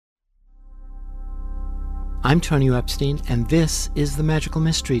I'm Tonio Epstein, and this is The Magical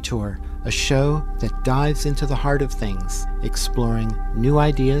Mystery Tour, a show that dives into the heart of things, exploring new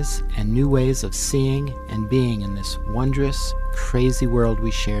ideas and new ways of seeing and being in this wondrous, crazy world we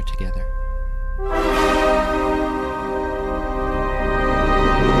share together.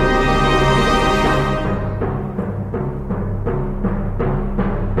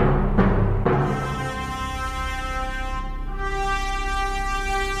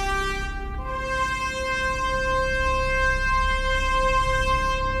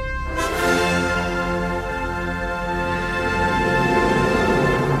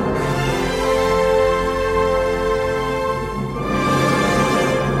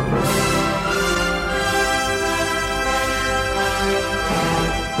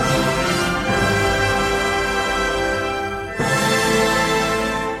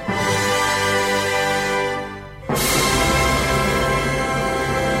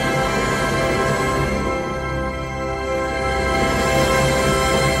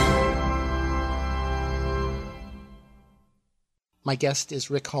 My guest is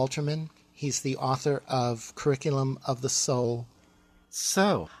Rick Haltermann. He's the author of Curriculum of the Soul.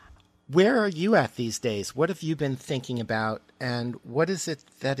 So, where are you at these days? What have you been thinking about? And what is it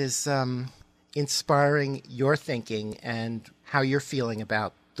that is inspiring your thinking and how you're feeling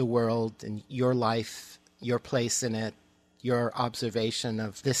about the world and your life, your place in it, your observation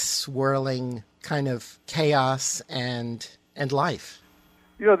of this swirling kind of chaos and life?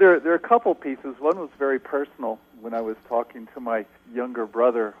 You know, there are a couple pieces. One was very personal when I was talking to my younger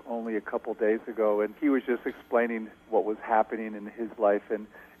brother only a couple days ago, and he was just explaining what was happening in his life, and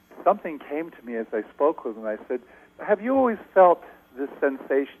something came to me as I spoke with him. I said, have you always felt this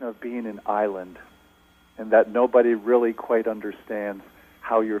sensation of being an island and that nobody really quite understands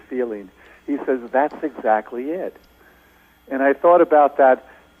how you're feeling? He says, that's exactly it. And I thought about that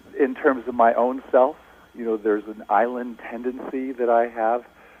in terms of my own self. You know, there's an island tendency that I have,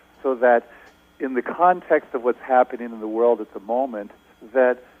 so that in the context of what's happening in the world at the moment,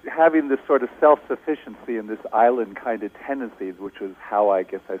 that having this sort of self-sufficiency and this island kind of tendency, which was how I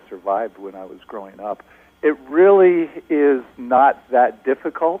guess I survived when I was growing up, it really is not that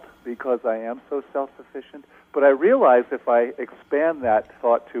difficult because I am so self-sufficient. But I realize if I expand that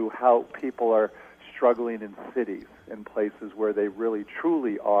thought to how people are struggling in cities, in places where they really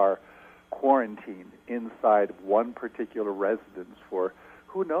truly are quarantined inside one particular residence for,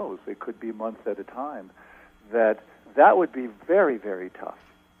 who knows, it could be months at a time, that would be very, very tough.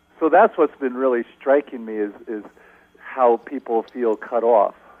 So that's what's been really striking me is how people feel cut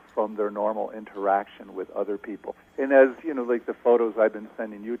off from their normal interaction with other people. And as, you know, like the photos I've been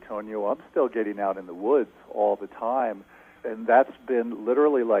sending you, Tonio, I'm still getting out in the woods all the time. And that's been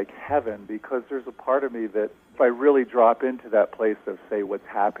literally like heaven, because there's a part of me that if I really drop into that place of, say, what's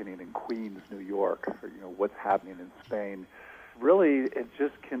happening in Queens, New York, or, you know, what's happening in Spain, really it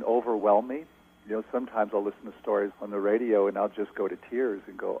just can overwhelm me. You know, sometimes I'll listen to stories on the radio and I'll just go to tears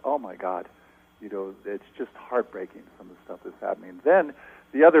and go, oh my God, you know, it's just heartbreaking, some of the stuff that's happening. Then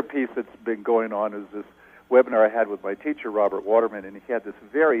the other piece that's been going on is this webinar I had with my teacher, Robert Waterman, and he had this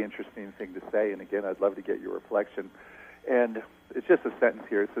very interesting thing to say, and again, I'd love to get your reflection. And it's just a sentence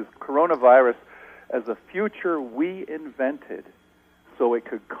here. It says, coronavirus as a future we invented so it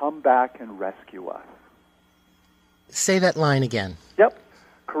could come back and rescue us. Say that line again. Yep.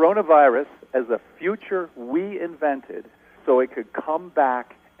 Coronavirus as a future we invented so it could come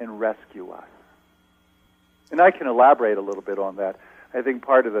back and rescue us. And I can elaborate a little bit on that. I think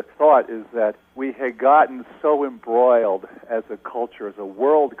part of the thought is that we had gotten so embroiled as a culture, as a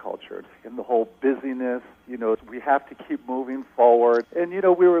world culture, in the whole busyness. You know, we have to keep moving forward. And, you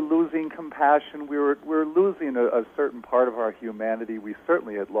know, we were losing compassion. We were losing a certain part of our humanity. We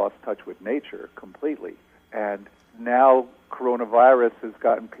certainly had lost touch with nature completely. And now coronavirus has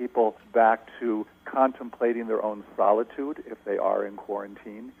gotten people back to contemplating their own solitude if they are in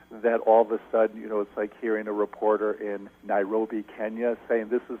quarantine. That all of a sudden, you know, it's like hearing a reporter in Nairobi, Kenya, saying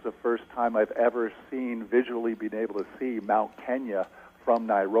this is the first time I've ever visually been able to see Mount Kenya from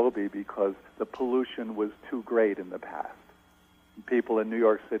Nairobi because the pollution was too great in the past. People in New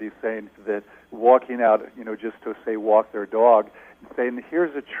York City saying that walking out, you know, just to say walk their dog, saying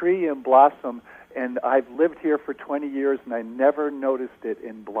here's a tree in blossom, and I've lived here for 20 years and I never noticed it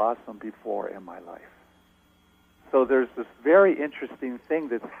in blossom before in my life. So there's this very interesting thing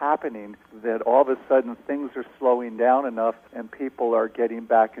that's happening, that all of a sudden things are slowing down enough and people are getting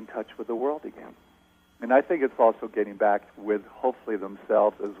back in touch with the world again. And I think it's also getting back with hopefully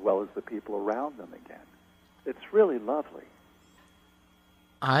themselves as well as the people around them again. It's really lovely.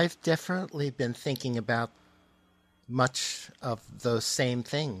 I've definitely been thinking about much of those same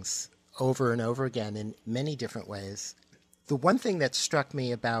things over and over again in many different ways. The one thing that struck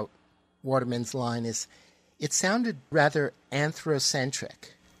me about Waterman's line is it sounded rather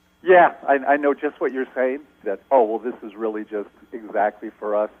anthrocentric. Yeah, I know just what you're saying, that, oh, well, this is really just exactly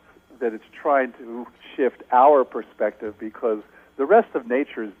for us, that it's trying to shift our perspective because the rest of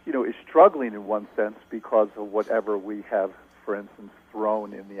nature is struggling in one sense because of whatever we have, for instance,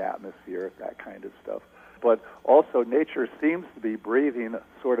 thrown in the atmosphere, that kind of stuff. But also nature seems to be breathing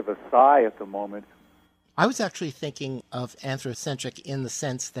sort of a sigh at the moment. I was actually thinking of anthrocentric in the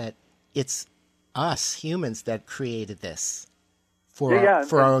sense that it's us humans that created this for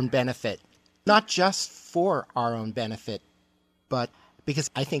our own benefit. Not just for our own benefit, but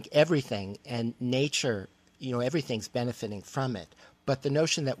because I think everything and nature, everything's benefiting from it. But the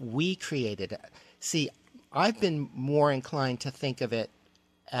notion that we created it. See, I've been more inclined to think of it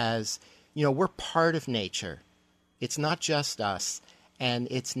as, we're part of nature. It's not just us, and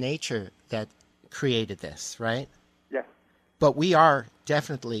it's nature that created this, right? Yes. But we are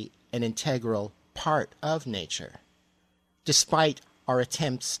definitely an integral part of nature, despite our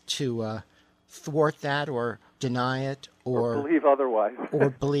attempts to thwart that or deny it or believe otherwise. Or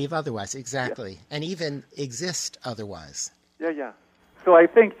believe otherwise, exactly. Yeah. And even exist otherwise. Yeah. So I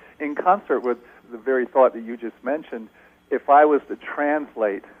think in concert with the very thought that you just mentioned, if I was to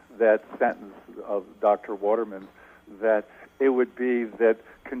translate that sentence of Dr. Waterman, that it would be that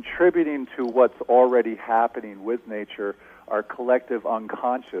contributing to what's already happening with nature, our collective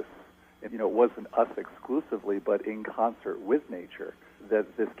unconscious, it wasn't us exclusively, but in concert with nature,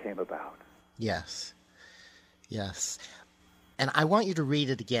 that this came about. Yes. And I want you to read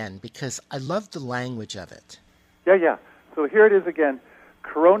it again because I love the language of it. Yeah. So here it is again.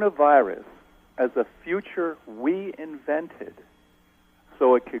 Coronavirus as a future we invented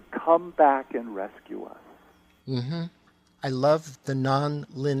so it could come back and rescue us. Mm-hmm. I love the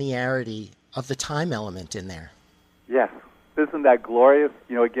non-linearity of the time element in there. Yes. Isn't that glorious?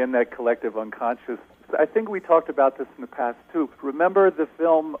 Again, that collective unconscious. I think we talked about this in the past, too. Remember the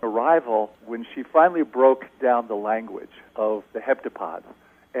film Arrival, when she finally broke down the language of the heptapods,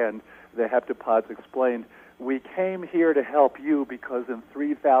 and the heptapods explained, we came here to help you because in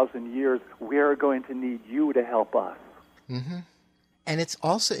 3,000 years, we're going to need you to help us. Mm-hmm. And it's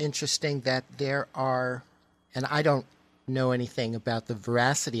also interesting that there are, and I don't know anything about the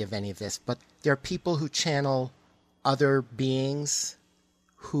veracity of any of this, but there are people who channel other beings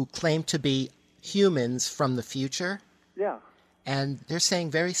who claim to be humans from the future. Yeah. And they're saying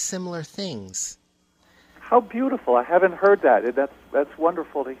very similar things. How beautiful. I haven't heard that. That's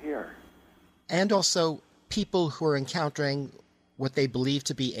wonderful to hear. And also people who are encountering what they believe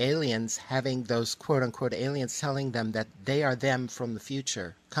to be aliens, having those quote-unquote aliens telling them that they are them from the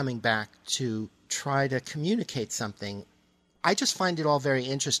future, coming back to try to communicate something. I just find it all very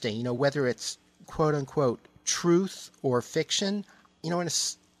interesting, whether it's quote-unquote truth or fiction, in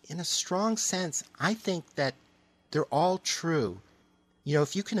a strong sense, I think that they're all true.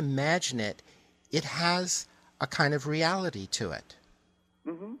 If you can imagine it, it has a kind of reality to it.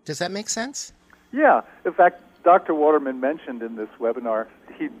 Mm-hmm. Does that make sense? Yeah. In fact, Dr. Waterman mentioned in this webinar,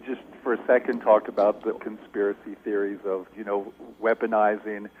 he just for a second talked about the conspiracy theories of,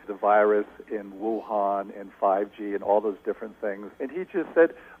 weaponizing the virus in Wuhan and 5G and all those different things. And he just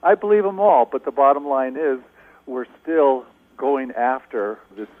said, I believe them all, but the bottom line is we're still going after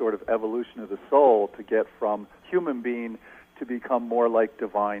this sort of evolution of the soul to get from human being to become more like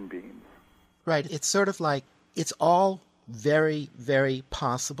divine beings. Right. It's sort of like it's all very, very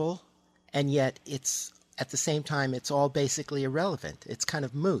possible, and yet it's at the same time it's all basically irrelevant. It's kind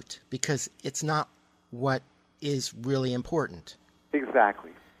of moot because it's not what is really important.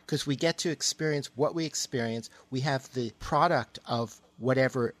 Exactly. Because we get to experience what we experience. We have the product of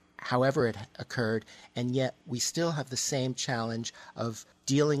however it occurred, and yet we still have the same challenge of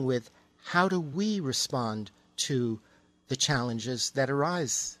dealing with how do we respond to the challenges that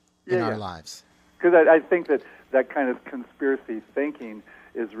arise in our lives. Because I think that kind of conspiracy thinking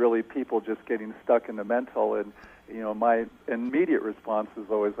is really people just getting stuck in the mental, and my immediate response is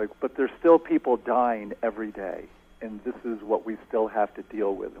always like, but there's still people dying every day, and this is what we still have to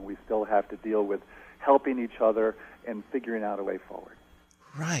deal with, and we still have to deal with helping each other and figuring out a way forward.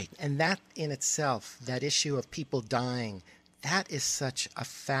 Right, and that in itself, that issue of people dying, that is such a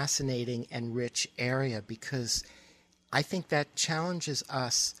fascinating and rich area because I think that challenges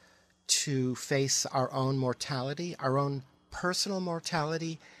us to face our own mortality, our own personal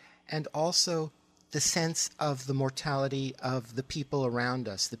mortality, and also the sense of the mortality of the people around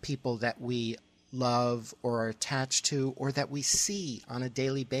us, the people that we love or are attached to or that we see on a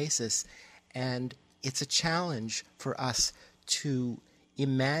daily basis. And it's a challenge for us to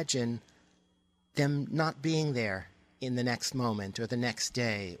imagine them not being there in the next moment or the next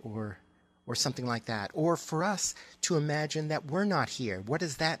day or something like that. Or for us to imagine that we're not here. What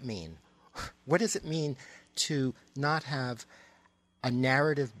does that mean? What does it mean to not have a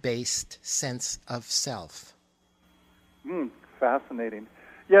narrative-based sense of self? Fascinating.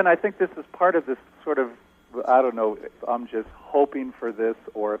 Yeah, and I think this is part of this sort of, I don't know if I'm just hoping for this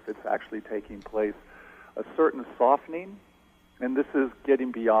or if it's actually taking place, a certain softening. And this is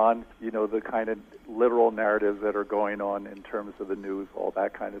getting beyond, the kind of literal narratives that are going on in terms of the news, all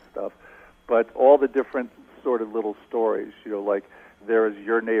that kind of stuff. But all the different sort of little stories, like there is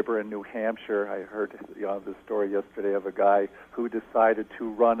your neighbor in New Hampshire. I heard the story yesterday of a guy who decided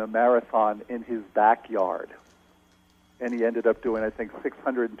to run a marathon in his backyard. And he ended up doing, I think,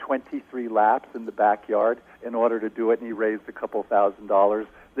 623 laps in the backyard in order to do it, and he raised a couple $1,000s.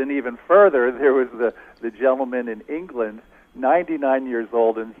 Then even further, there was the gentleman in England, 99 years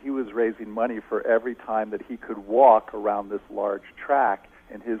old, and he was raising money for every time that he could walk around this large track.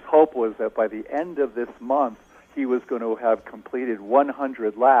 And his hope was that by the end of this month, he was going to have completed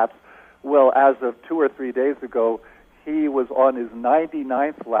 100 laps. Well, as of 2 or 3 days ago, he was on his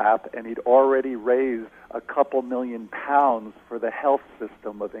 99th lap, and he'd already raised a couple million pounds for the health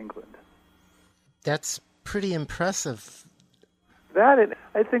system of England. That's pretty impressive.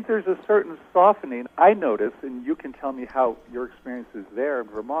 I think there's a certain softening I notice, and you can tell me how your experience is there in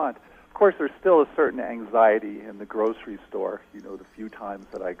Vermont. Of course, there's still a certain anxiety in the grocery store, the few times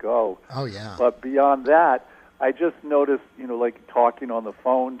that I go. Oh, yeah. But beyond that, I just noticed, like talking on the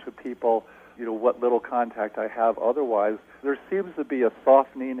phone to people, what little contact I have otherwise, there seems to be a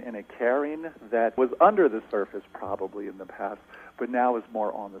softening and a caring that was under the surface probably in the past, but now is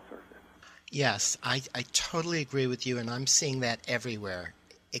more on the surface. Yes, I totally agree with you, and I'm seeing that everywhere,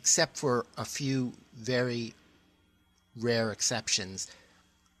 except for a few very rare exceptions.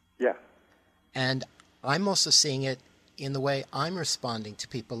 Yeah. And I'm also seeing it in the way I'm responding to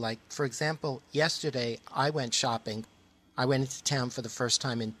people. Like, for example, yesterday I went shopping. I went into town for the first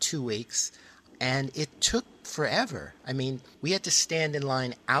time in 2 weeks, and it took forever. I mean, we had to stand in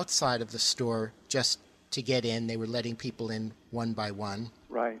line outside of the store just to get in. They were letting people in one by one.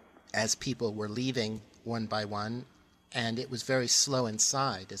 Right. As people were leaving one by one, and it was very slow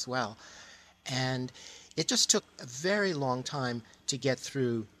inside as well. And it just took a very long time to get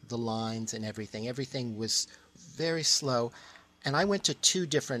through the lines and everything. Everything was very slow. And I went to 2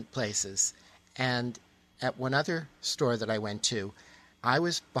 different places. And at one other store that I went to, I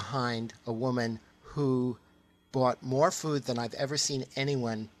was behind a woman who bought more food than I've ever seen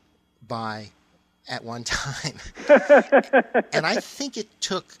anyone buy at one time. And I think it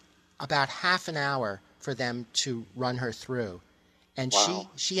took about half an hour for them to run her through. And wow.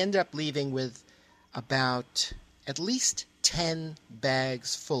 she ended up leaving with about at least 10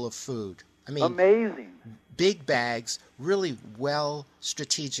 bags full of food. I mean, amazing. Big bags, really well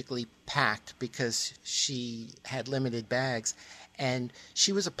strategically packed because she had limited bags. And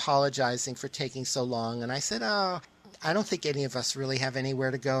she was apologizing for taking so long. And I said, I don't think any of us really have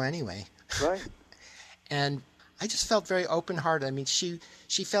anywhere to go anyway. Right. And I just felt very open-hearted. I mean, she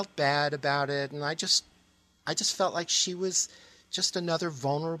felt bad about it, and I just felt like she was just another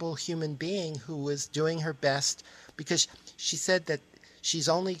vulnerable human being who was doing her best, because she said that she's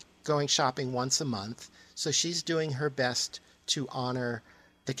only going shopping once a month, so she's doing her best to honor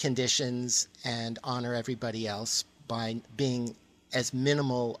the conditions and honor everybody else by being as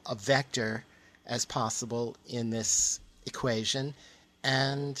minimal a vector as possible in this equation.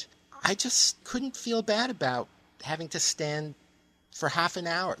 And I just couldn't feel bad about having to stand for half an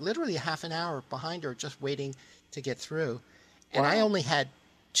hour, literally half an hour behind her, just waiting to get through. And wow. I only had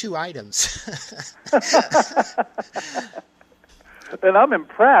 2 items. And I'm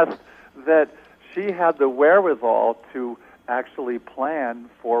impressed that she had the wherewithal to actually plan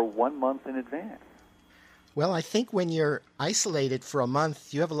for 1 month in advance. Well, I think when you're isolated for a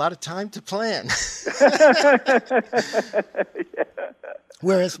month, you have a lot of time to plan. Yeah.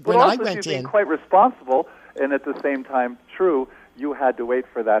 Whereas but when also I went being in, quite responsible, and at the same time, true, you had to wait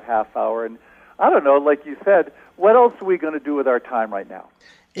for that half hour. And I don't know, like you said, what else are we going to do with our time right now?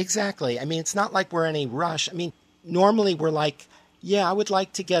 Exactly. I mean, it's not like we're in a rush. I mean, normally we're like, yeah, I would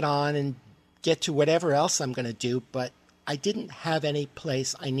like to get on and get to whatever else I'm going to do, but I didn't have any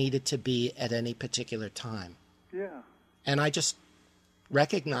place I needed to be at any particular time. Yeah. And I just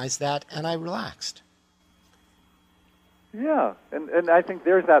recognized that, and I relaxed. Yeah, and I think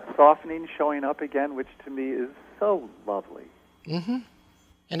there's that softening showing up again, which to me is so lovely. Mm-hmm.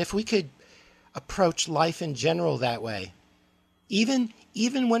 And if we could approach life in general that way, even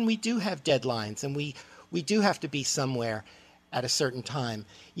when we do have deadlines and we do have to be somewhere, at a certain time.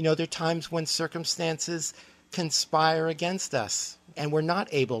 You know, there are times when circumstances conspire against us and we're not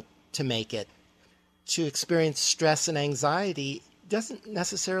able to make it. To experience stress and anxiety doesn't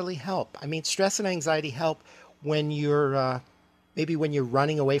necessarily help. I mean, stress and anxiety help when you're maybe when you're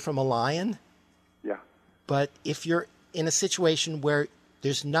running away from a lion. Yeah. But if you're in a situation where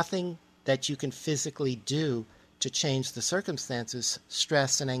there's nothing that you can physically do to change the circumstances,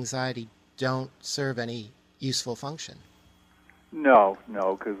 stress and anxiety don't serve any useful function. No,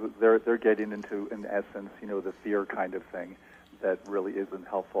 because they're getting into, in essence, the fear kind of thing that really isn't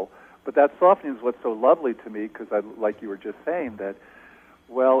helpful. But that softening is what's so lovely to me, because like you were just saying, that,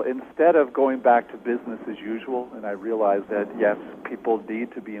 well, instead of going back to business as usual, and I realize that, yes, people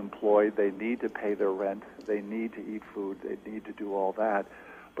need to be employed, they need to pay their rent, they need to eat food, they need to do all that,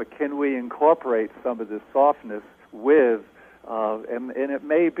 but can we incorporate some of this softness with, and it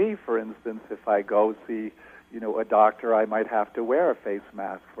may be, for instance, if I go see, a doctor, I might have to wear a face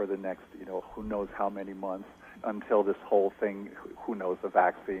mask for the next, who knows how many months, until this whole thing, who knows, a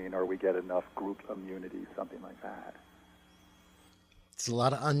vaccine, or we get enough group immunity, something like that. It's a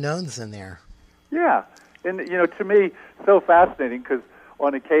lot of unknowns in there. Yeah, and, to me, so fascinating, because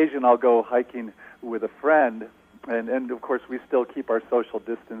on occasion I'll go hiking with a friend, and of course we still keep our social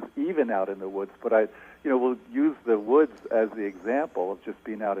distance even out in the woods, but we'll use the woods as the example of just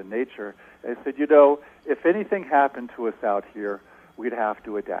being out in nature. And I said, if anything happened to us out here, we'd have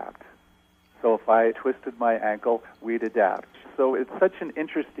to adapt. So if I twisted my ankle, we'd adapt. So it's such an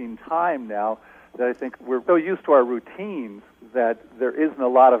interesting time now that I think we're so used to our routines that there isn't a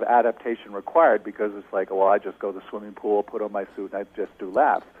lot of adaptation required, because it's like, well, I just go to the swimming pool, put on my suit, and I just do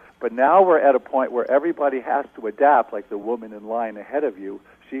laps. But now we're at a point where everybody has to adapt, like the woman in line ahead of you.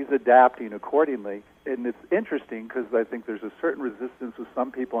 She's adapting accordingly. And it's interesting because I think there's a certain resistance with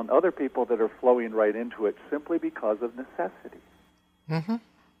some people and other people that are flowing right into it simply because of necessity. Mm-hmm.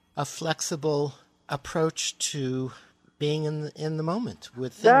 A flexible approach to being in the moment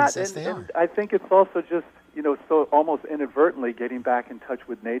with things as they are. And I think it's also just, so almost inadvertently getting back in touch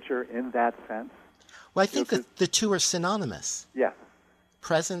with nature in that sense. Well, I think that the two are synonymous. Yes.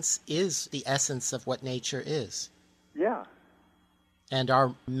 Presence is the essence of what nature is. Yeah. And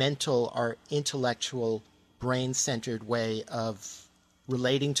our mental, our intellectual, brain-centered way of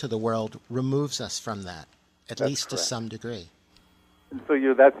relating to the world removes us from that, at least to some degree. And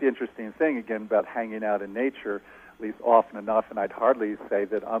so, that's the interesting thing, again, about hanging out in nature, at least often enough, and I'd hardly say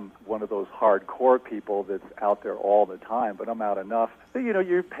that I'm one of those hardcore people that's out there all the time, but I'm out enough that,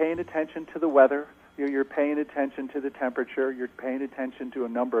 you're paying attention to the weather, you're paying attention to the temperature, you're paying attention to a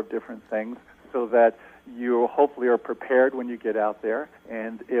number of different things so that you hopefully are prepared when you get out there,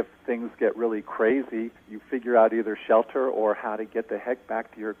 and if things get really crazy, you figure out either shelter or how to get the heck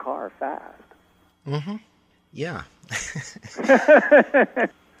back to your car fast. Mm-hmm. Yeah.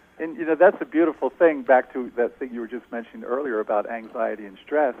 And, that's a beautiful thing, back to that thing you were just mentioning earlier about anxiety and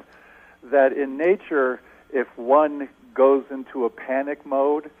stress, that in nature, if one goes into a panic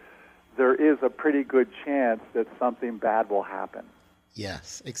mode, there is a pretty good chance that something bad will happen.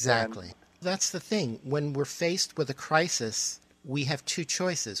 Yes, exactly. That's the thing. When we're faced with a crisis, we have two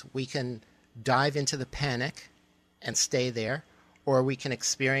choices. We can dive into the panic and stay there, or we can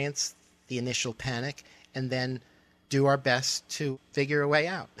experience the initial panic and then do our best to figure a way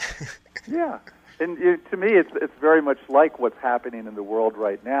out. Yeah. And to me, it's very much like what's happening in the world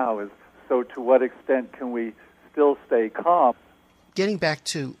right now is, so to what extent can we still stay calm? Getting back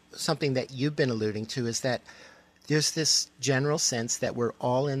to something that you've been alluding to is that there's this general sense that we're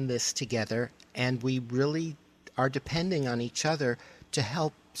all in this together, and we really are depending on each other to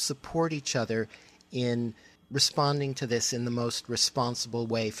help support each other in responding to this in the most responsible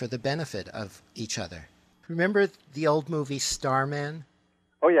way for the benefit of each other. Remember the old movie Starman?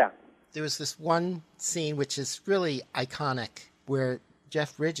 Oh, yeah. There was this one scene which is really iconic where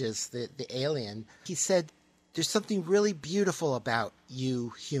Jeff Bridges, the alien, he said, "There's something really beautiful about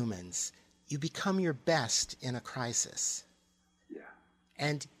you humans. You become your best in a crisis." Yeah.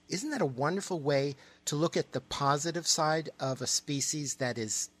 And isn't that a wonderful way to look at the positive side of a species that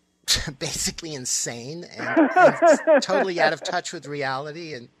is basically insane and totally out of touch with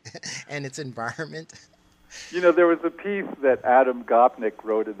reality and its environment? There was a piece that Adam Gopnik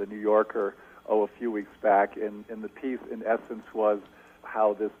wrote in the New Yorker, a few weeks back, and the piece, in essence, was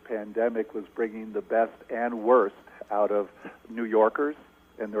how this pandemic was bringing the best and worst out of New Yorkers,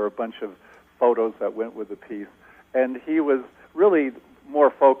 and there were a bunch of photos that went with the piece. And he was really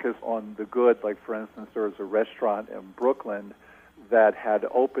more focused on the good. Like, for instance, there was a restaurant in Brooklyn that had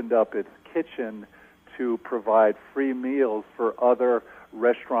opened up its kitchen to provide free meals for other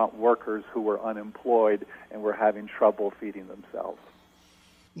restaurant workers who were unemployed and were having trouble feeding themselves.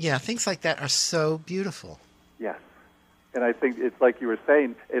 Yeah, things like that are so beautiful. Yes. And I think it's like you were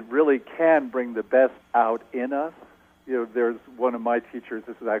saying, it really can bring the best out in us. There's one of my teachers,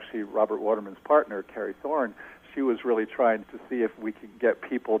 this is actually Robert Waterman's partner, Carrie Thorne. She was really trying to see if we could get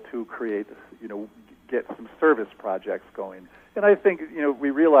people to create, get some service projects going. And I think, we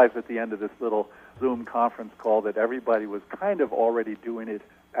realized at the end of this little Zoom conference call that everybody was kind of already doing it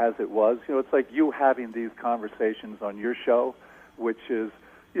as it was. It's like you having these conversations on your show, which is,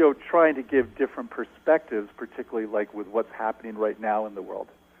 trying to give different perspectives, particularly like with what's happening right now in the world,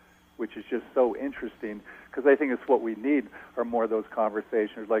 which is just so interesting, because I think it's what we need are more of those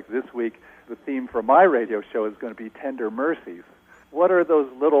conversations. Like this week, the theme for my radio show is going to be Tender Mercies. What are those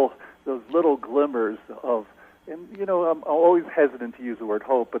little glimmers of, and I'm always hesitant to use the word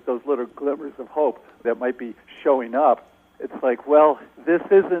hope, but those little glimmers of hope that might be showing up. It's like, well, this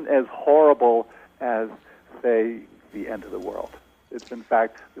isn't as horrible as, say, the end of the world. It's, in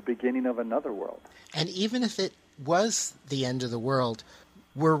fact, the beginning of another world. And even if it was the end of the world,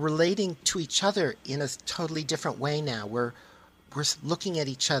 we're relating to each other in a totally different way now. We're looking at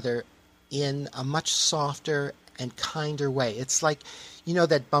each other in a much softer and kinder way. It's like,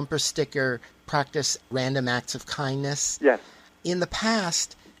 that bumper sticker, practice random acts of kindness? Yes. In the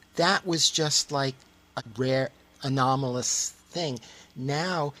past, that was just like a rare, anomalous thing.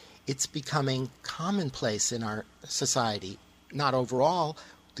 Now, it's becoming commonplace in our society. Not overall.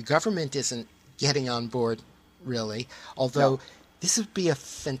 The government isn't getting on board, really, although this would be a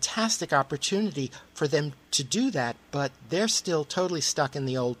fantastic opportunity for them to do that, but they're still totally stuck in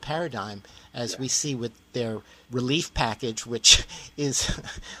the old paradigm, as we see with their relief package, which is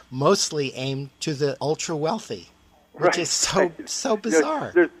mostly aimed to the ultra-wealthy, which is so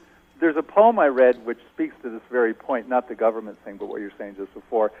bizarre. There's a poem I read which speaks to this very point, not the government thing, but what you were saying just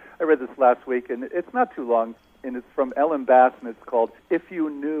before. I read this last week, and it's not too long, and it's from Ellen Bass, and it's called If You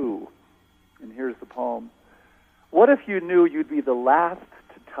Knew. And here's the poem. What if you knew you'd be the last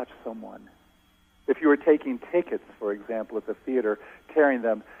to touch someone? If you were taking tickets, for example, at the theater, carrying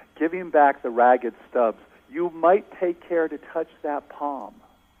them, giving back the ragged stubs, you might take care to touch that palm.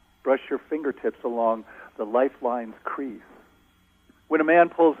 Brush your fingertips along the lifeline's crease. When a man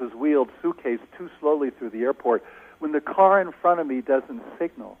pulls his wheeled suitcase too slowly through the airport, when the car in front of me doesn't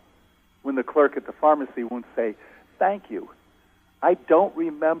signal, when the clerk at the pharmacy won't say, thank you, I don't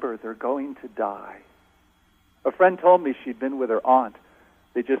remember they're going to die. A friend told me she'd been with her aunt.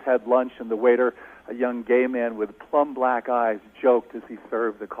 They just had lunch, and the waiter, a young gay man with plum black eyes, joked as he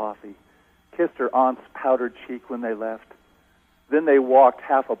served the coffee, kissed her aunt's powdered cheek when they left. Then they walked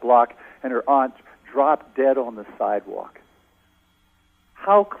half a block, and her aunt dropped dead on the sidewalk.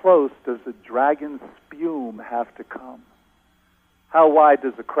 How close does the dragon's spume have to come? How wide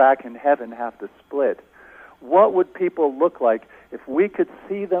does the crack in heaven have to split? What would people look like if we could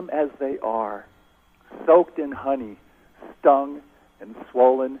see them as they are, soaked in honey, stung and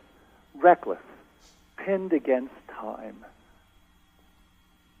swollen, reckless, pinned against time?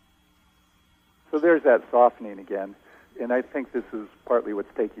 So there's that softening again. And I think this is partly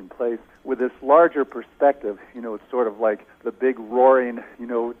what's taking place. With this larger perspective, it's sort of like the big roaring,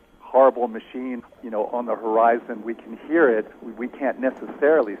 horrible machine, on the horizon. We can hear it. We can't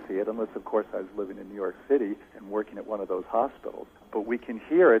necessarily see it, unless, of course, I was living in New York City and working at one of those hospitals. But we can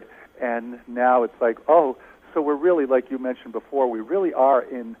hear it, and now it's like, oh, so we're really, like you mentioned before, we really are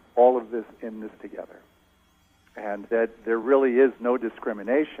in all of this, in this together. And that there really is no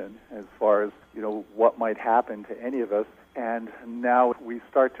discrimination as far as, what might happen to any of us. And now we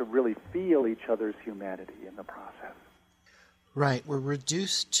start to really feel each other's humanity in the process. Right. We're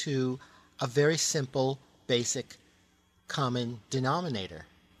reduced to a very simple, basic, common denominator.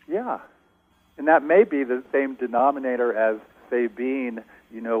 Yeah. And that may be the same denominator as, say, being,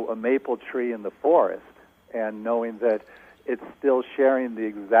 a maple tree in the forest and knowing that it's still sharing the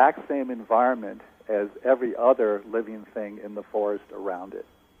exact same environment as every other living thing in the forest around it.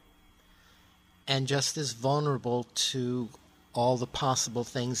 And just as vulnerable to all the possible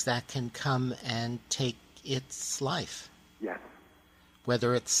things that can come and take its life. Yes.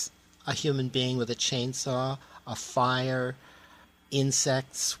 Whether it's a human being with a chainsaw, a fire,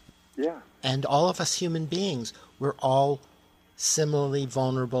 insects. Yeah. And all of us human beings, we're all similarly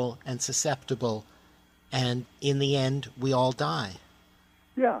vulnerable and susceptible. And in the end, we all die.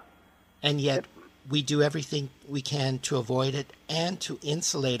 Yeah. And yet we do everything we can to avoid it and to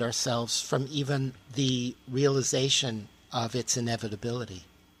insulate ourselves from even the realization of its inevitability.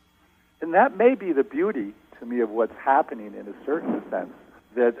 And that may be the beauty, to me, of what's happening in a certain sense,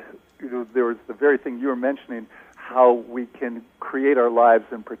 that there was the very thing you were mentioning, how we can create our lives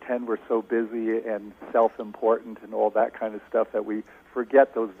and pretend we're so busy and self-important and all that kind of stuff that we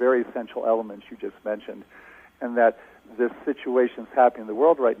forget those very essential elements you just mentioned, and that this situation's happening in the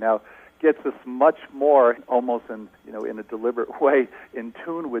world right now gets us much more, almost in a deliberate way, in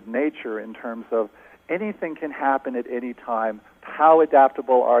tune with nature in terms of anything can happen at any time. How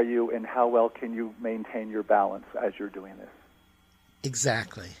adaptable are you, and how well can you maintain your balance as you're doing this?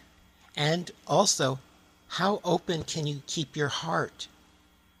 Exactly. And also, how open can you keep your heart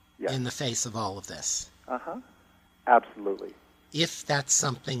in the face of all of this? Absolutely. If that's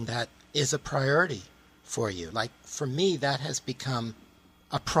something that is a priority for you. Like for me, that has become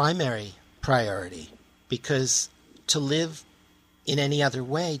a primary priority, because to live in any other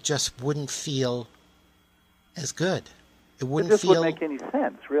way just wouldn't feel as good. It wouldn't wouldn't make any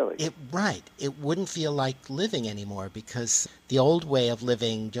sense, really. Right. It wouldn't feel like living anymore, because the old way of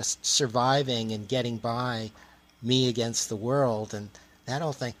living, just surviving and getting by, me against the world, and that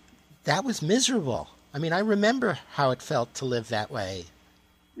whole thing, that was miserable. I mean, I remember how it felt to live that way.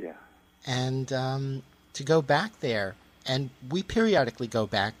 Yeah. And to go back there, and we periodically go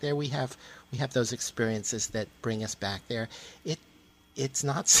back there. We have those experiences that bring us back there. It's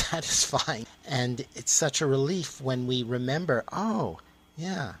not satisfying, and it's such a relief when we remember, oh,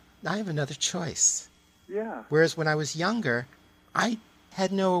 yeah, I have another choice. Yeah. Whereas when I was younger, I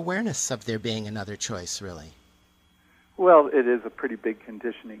had no awareness of there being another choice, really. Well, it is a pretty big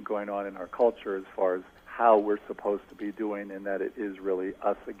conditioning going on in our culture as far as how we're supposed to be doing, and that it is really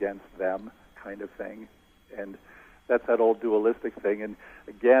us against them kind of thing. And that's that old dualistic thing. And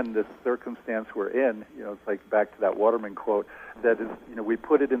again, this circumstance we're in, it's like back to that Waterman quote, that is, we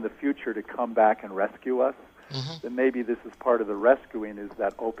put it in the future to come back and rescue us. Then maybe this is part of the rescuing, is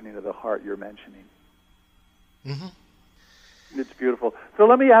that opening of the heart you're mentioning. It's beautiful. So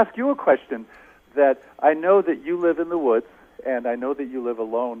let me ask you a question, that I know that you live in the woods, and I know that you live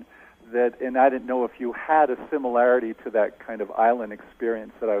alone, and I didn't know if you had a similarity to that kind of island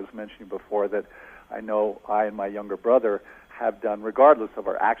experience that I was mentioning before, that I know I and my younger brother have done regardless of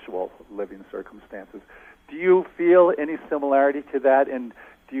our actual living circumstances. Do you feel any similarity to that, and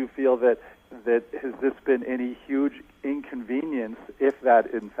do you feel that has this been any huge inconvenience, if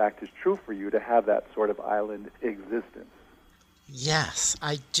that in fact is true for you, to have that sort of island existence? Yes,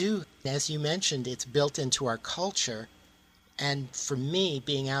 I do. As you mentioned, it's built into our culture. And for me,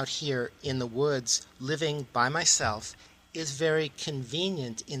 being out here in the woods, living by myself, is very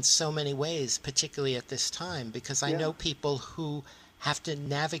convenient in so many ways, particularly at this time, because I know people who have to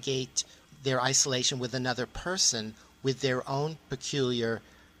navigate their isolation with another person with their own peculiar,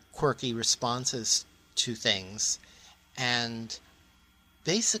 quirky responses to things. And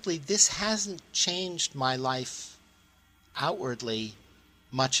basically, this hasn't changed my life outwardly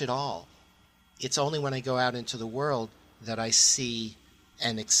much at all. It's only when I go out into the world that I see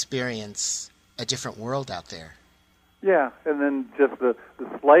and experience a different world out there. Yeah, and then just the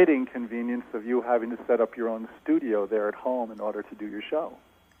slight inconvenience of you having to set up your own studio there at home in order to do your show.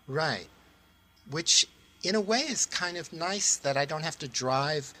 Right. Which, in a way, is kind of nice that I don't have to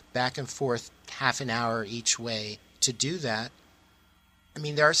drive back and forth half an hour each way to do that. I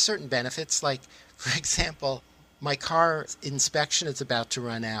mean, there are certain benefits, like, for example, my car inspection is about to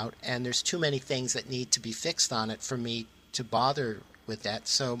run out, and there's too many things that need to be fixed on it for me to bother with that.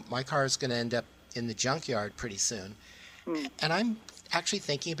 So my car is going to end up in the junkyard pretty soon. And I'm actually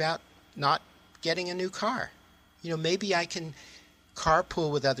thinking about not getting a new car. Maybe I can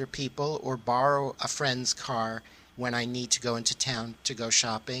carpool with other people or borrow a friend's car when I need to go into town to go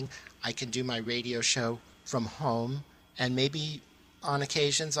shopping. I can do my radio show from home, and maybe on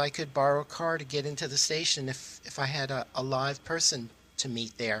occasions I could borrow a car to get into the station if I had a live person to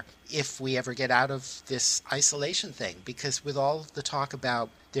meet there, if we ever get out of this isolation thing. Because with all the talk about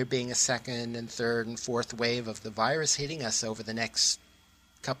there being a second and third and fourth wave of the virus hitting us over the next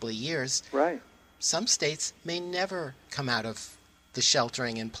couple of years, right, some states may never come out of the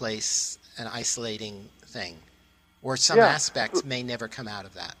sheltering in place and isolating thing, or some aspects may never come out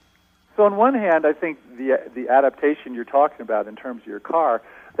of that. So on one hand, I think the adaptation you're talking about in terms of your car,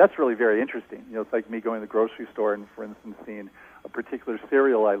 that's really very interesting. It's like me going to the grocery store and, for instance, seeing a particular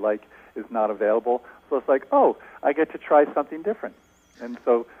cereal I like is not available. So it's like, oh, I get to try something different. And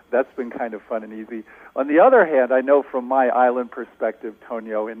so that's been kind of fun and easy. On the other hand, I know from my island perspective,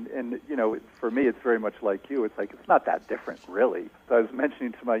 Tonio, and for me, it's very much like you. It's like, it's not that different, really. So I was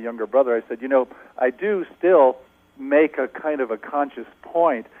mentioning to my younger brother, I said, I do still make a kind of a conscious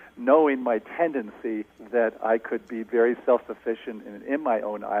point, knowing my tendency that I could be very self-sufficient in my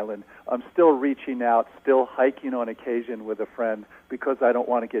own island. I'm still reaching out, still hiking on occasion with a friend, because I don't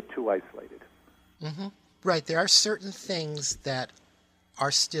want to get too isolated. Right. There are certain things that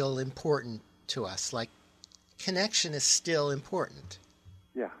are still important to us, like connection is still important.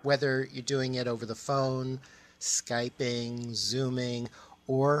 Yeah. Whether you're doing it over the phone, Skyping, Zooming,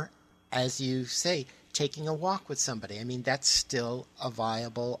 or, as you say, taking a walk with somebody. I mean, that's still a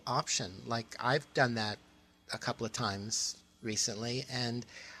viable option. Like, I've done that a couple of times recently, and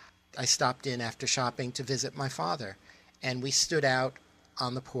I stopped in after shopping to visit my father, and we stood out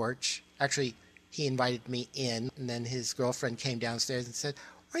on the porch. Actually, he invited me in, and then his girlfriend came downstairs and said,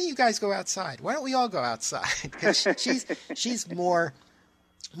 "Why don't you guys go outside? Why don't we all go outside?" Because she's more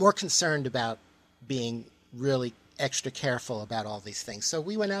concerned about being really extra careful about all these things. So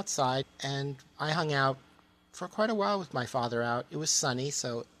we went outside, and I hung out for quite a while with my father out. It was sunny,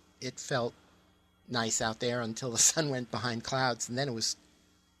 so it felt nice out there until the sun went behind clouds, and then it was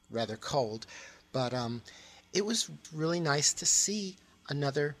rather cold. But it was really nice to see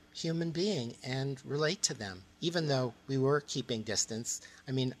another human being and relate to them, even though we were keeping distance.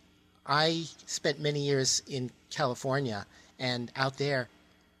 I mean, I spent many years in California, and out there,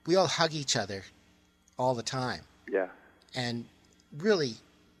 we all hug each other all the time. Yeah. And really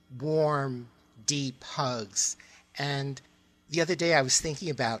warm, deep hugs. And the other day I was thinking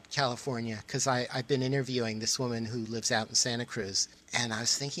about California because I've been interviewing this woman who lives out in Santa Cruz. And I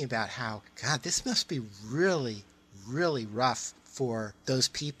was thinking about how, God, this must be really, really rough for those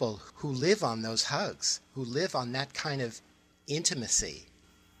people who live on those hugs, who live on that kind of intimacy.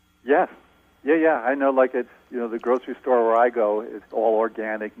 Yes. Yeah. I know, like, the grocery store where I go is all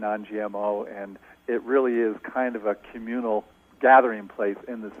organic, non-GMO, and it really is kind of a communal gathering place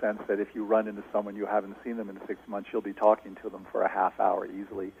in the sense that if you run into someone you haven't seen them in 6 months, you'll be talking to them for a half hour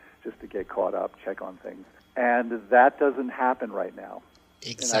easily just to get caught up, check on things. And that doesn't happen right now.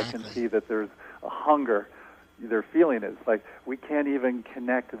 Exactly. And I can see that there's a hunger. They're feeling it. It's like we can't even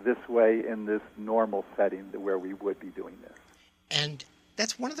connect this way in this normal setting where we would be doing this. And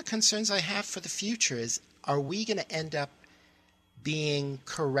that's one of the concerns I have for the future is, are we going to end up being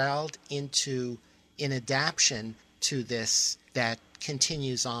corralled into an adaptation to this that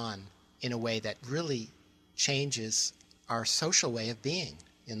continues on in a way that really changes our social way of being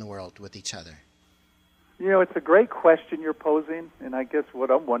in the world with each other? It's a great question you're posing, and I guess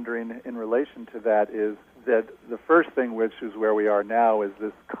what I'm wondering in relation to that is that the first thing, which is where we are now, is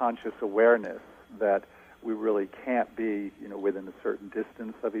this conscious awareness that we really can't be, within a certain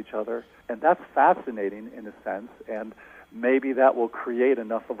distance of each other. And that's fascinating in a sense, and maybe that will create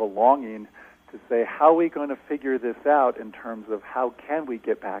enough of a longing to say, how are we going to figure this out in terms of how can we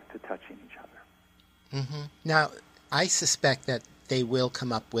get back to touching each other? Mm-hmm. Now, I suspect that they will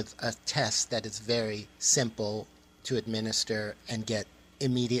come up with a test that is very simple to administer and get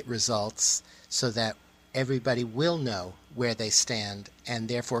immediate results so that everybody will know where they stand and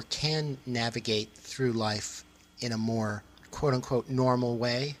therefore can navigate through life in a more quote-unquote normal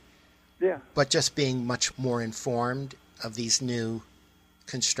way. Yeah. But just being much more informed of these new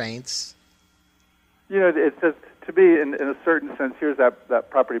constraints. It says, to me, in a certain sense, here's that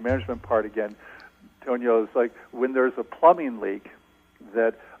property management part again, Tonio, is like when there's a plumbing leak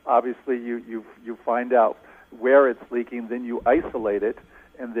that obviously you find out where it's leaking, then you isolate it,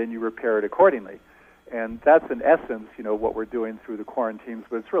 and then you repair it accordingly. And that's in essence, what we're doing through the quarantines,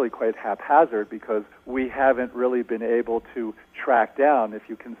 but it's really quite haphazard because we haven't really been able to track down, if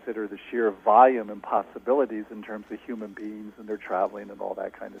you consider the sheer volume and possibilities in terms of human beings and their traveling and all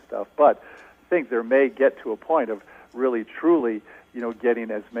that kind of stuff. But I think there may get to a point of really, truly,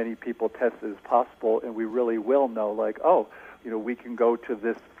 getting as many people tested as possible, and we really will know, like, we can go to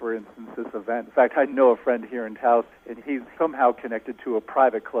this, for instance, this event. In fact, I know a friend here in Taos, and he's somehow connected to a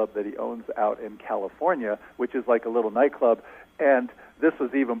private club that he owns out in California, which is like a little nightclub. And this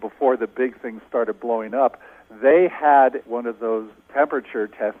was even before the big thing started blowing up. They had one of those temperature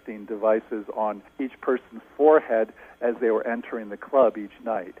testing devices on each person's forehead as they were entering the club each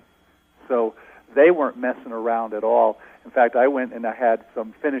night. So they weren't messing around at all. In fact, I went and I had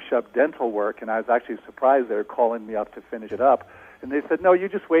some finish-up dental work, and I was actually surprised they were calling me up to finish it up. And they said, no, you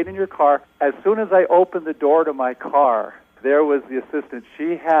just wait in your car. As soon as I opened the door to my car, there was the assistant.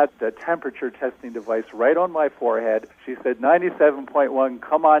 She had the temperature testing device right on my forehead. She said, 97.1,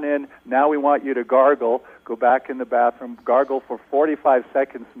 come on in. Now we want you to gargle. Go back in the bathroom, gargle for 45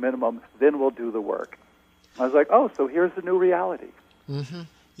 seconds minimum, then we'll do the work. I was like, oh, so here's the new reality. Mm-hmm.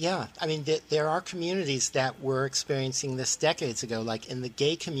 Yeah, I mean, there are communities that were experiencing this decades ago. Like in the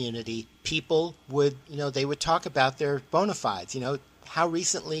gay community, people would, they would talk about their bona fides. How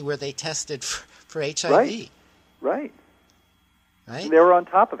recently were they tested for HIV? Right. And they were on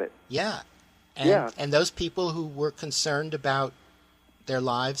top of it. Yeah. Yeah. And those people who were concerned about their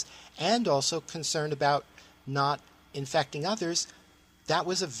lives and also concerned about not infecting others, that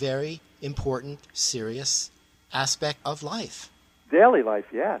was a very important, serious aspect of life. Daily life,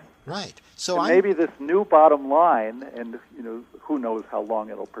 yes. Right. So and maybe this new bottom line, and who knows how long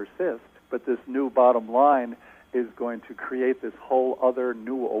it'll persist, but this new bottom line is going to create this whole other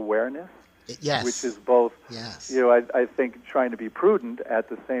new awareness. Yes. Which is both, yes. I think trying to be prudent at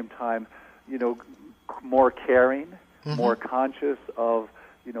the same time, more caring, mm-hmm. more conscious of,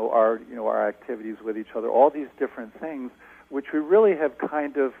 our activities with each other, all these different things, which we really have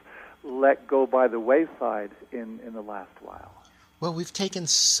kind of let go by the wayside in the last while. Well, we've taken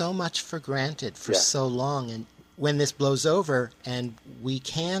so much for granted for so long, and when this blows over and we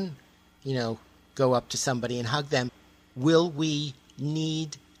can, go up to somebody and hug them, will we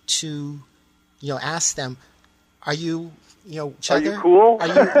need to, ask them, are you, are you cool?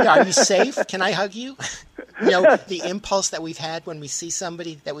 Are you safe? Can I hug you? The impulse that we've had when we see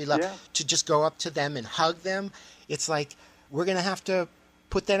somebody that we love to just go up to them and hug them, it's like we're going to have to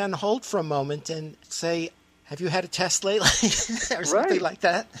put that on hold for a moment and say, have you had a test lately? Or something like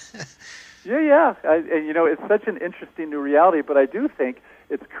that. Yeah. It's such an interesting new reality, but I do think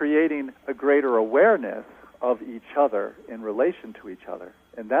it's creating a greater awareness of each other in relation to each other.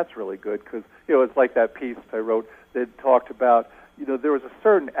 And that's really good because, it's like that piece I wrote that talked about, there was a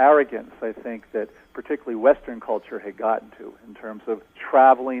certain arrogance, I think, that particularly Western culture had gotten to in terms of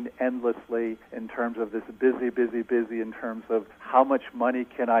traveling endlessly, in terms of this busy, in terms of how much money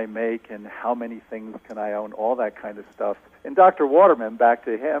can I make and how many things can I own, all that kind of stuff. And Dr. Waterman, back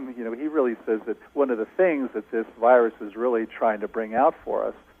to him, he really says that one of the things that this virus is really trying to bring out for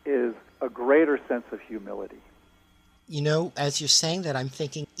us is a greater sense of humility. As you're saying that, I'm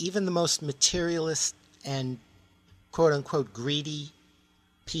thinking even the most materialist and quote-unquote greedy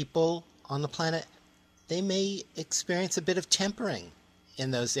people on the planet, they may experience a bit of tempering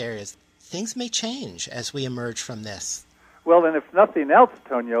in those areas. Things may change as we emerge from this. Well, and if nothing else,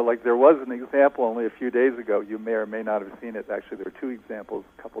 Tonio, like there was an example only a few days ago. You may or may not have seen it. Actually, there were two examples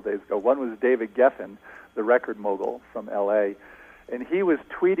a couple days ago. One was David Geffen, the record mogul from L.A., and he was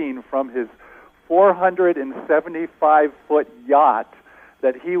tweeting from his 475-foot yacht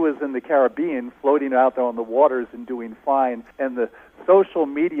that he was in the Caribbean floating out there on the waters and doing fine, and the social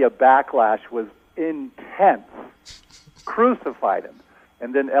media backlash was intense. Crucified him.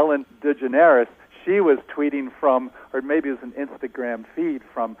 And then Ellen DeGeneres, she was tweeting from, or maybe it was an Instagram feed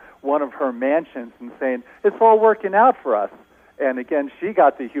from one of her mansions and saying, it's all working out for us. And again, she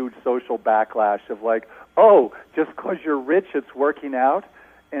got the huge social backlash of like, oh, just because you're rich, it's working out.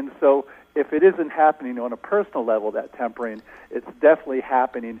 And so if it isn't happening on a personal level, that tempering, it's definitely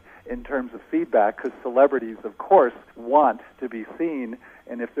happening in terms of feedback because celebrities, of course, want to be seen.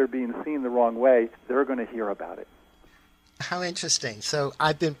 And if they're being seen the wrong way, they're going to hear about it. How interesting. So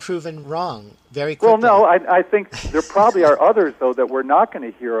I've been proven wrong very quickly. Well, no, I think there probably are others, though, that we're not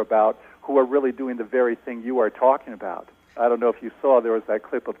going to hear about who are really doing the very thing you are talking about. I don't know if you saw, there was that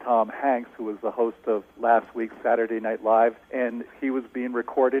clip of Tom Hanks, who was the host of last week's Saturday Night Live, and he was being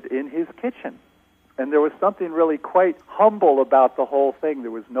recorded in his kitchen. And there was something really quite humble about the whole thing.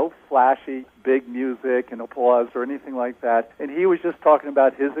 There was no flashy, big music and applause or anything like that. And he was just talking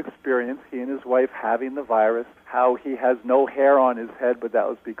about his experience, he and his wife having the virus, how he has no hair on his head, but that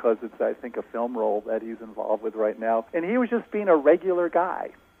was because it's, I think, a film role that he's involved with right now. And he was just being a regular guy.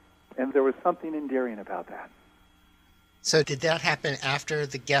 And there was something endearing about that. So did that happen after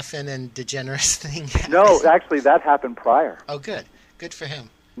the Geffen and DeGeneres thing happened? No, actually, that happened prior. Oh, good. Good for him.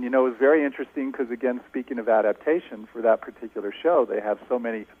 It was very interesting because, again, speaking of adaptation for that particular show, they have so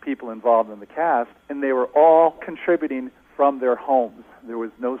many people involved in the cast, and they were all contributing from their homes. There was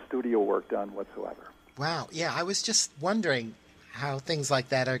no studio work done whatsoever. Wow. Yeah, I was just wondering how things like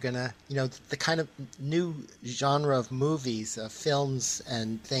that are going to, the kind of new genre of movies, films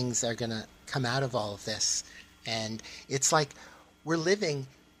and things are going to come out of all of this. And it's like we're living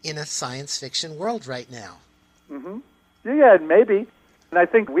in a science fiction world right now. Mm-hmm. Yeah, maybe. And I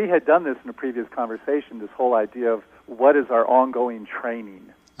think we had done this in a previous conversation, this whole idea of what is our ongoing training.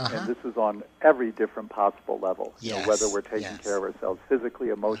 Uh-huh. And this is on every different possible level, yes. Whether we're taking care of ourselves physically,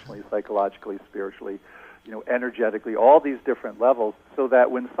 emotionally, psychologically, spiritually, energetically, all these different levels, so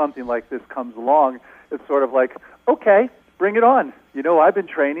that when something like this comes along, it's sort of like, okay, bring it on. I've been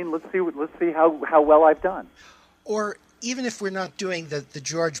training. Let's see how well I've done. Or even if we're not doing the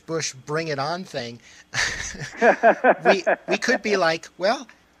George Bush bring it on thing, we could be like, well,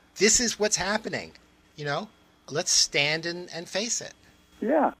 this is what's happening. Let's stand and face it.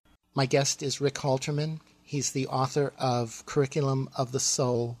 Yeah. My guest is Rick Haltermann. He's the author of Curriculum of the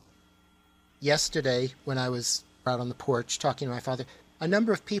Soul. Yesterday, when I was out on the porch talking to my father, a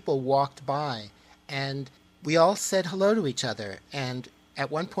number of people walked by, and we all said hello to each other. And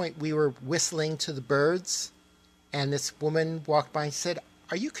at one point we were whistling to the birds, and this woman walked by and said,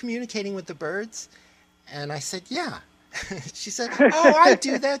 "Are you communicating with the birds?" And I said, "Yeah." She said, "Oh, I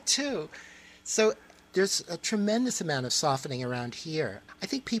do that too." So there's a tremendous amount of softening around here. I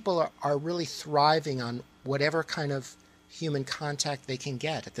think people are really thriving on whatever kind of human contact they can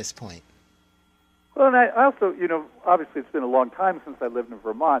get at this point. Well, and I also, obviously it's been a long time since I lived in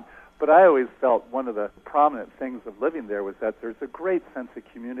Vermont, but I always felt one of the prominent things of living there was that there's a great sense of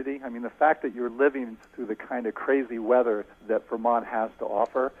community. I mean, the fact that you're living through the kind of crazy weather that Vermont has to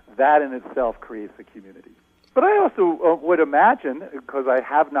offer, that in itself creates a community. But I also would imagine, because I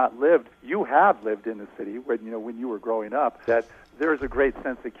have not lived, you have lived in the city when you were growing up, that there's a great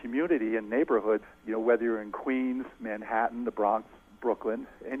sense of community in neighborhoods, whether you're in Queens, Manhattan, the Bronx, Brooklyn,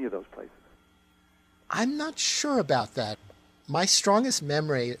 any of those places. I'm not sure about that. My strongest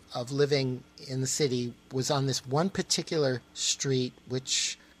memory of living in the city was on this one particular street,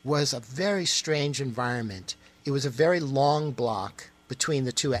 which was a very strange environment. It was a very long block between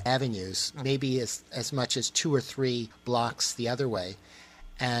the two avenues, maybe as much as 2 or 3 blocks the other way.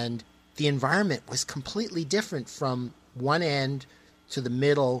 And the environment was completely different from one end to the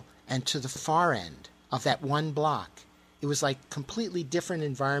middle and to the far end of that one block. It was like completely different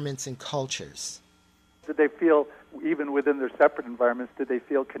environments and cultures. Did they feel, even within their separate environments, did they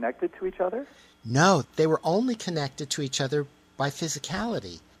feel connected to each other? No, they were only connected to each other by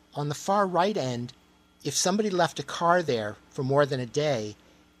physicality. On the far right end, if somebody left a car there for more than a day,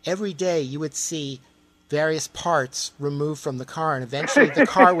 every day you would see various parts removed from the car, and eventually the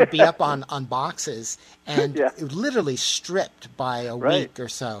car would be up on boxes and literally stripped by a week or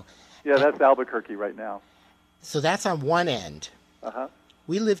so. Yeah, that's Albuquerque right now. So that's on one end. Uh-huh.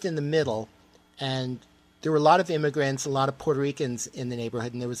 We lived in the middle, and there were a lot of immigrants, a lot of Puerto Ricans in the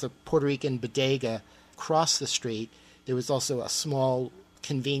neighborhood, and there was a Puerto Rican bodega across the street. There was also a small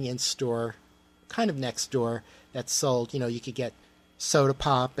convenience store kind of next door that sold, you could get soda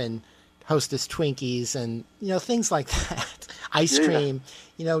pop and Hostess Twinkies and, things like that. Ice cream,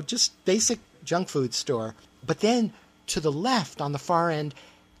 just basic junk food store. But then to the left on the far end,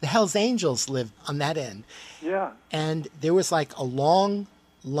 the Hells Angels lived on that end. Yeah. And there was like a long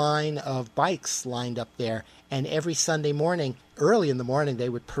line of bikes lined up there. And every Sunday morning, early in the morning, they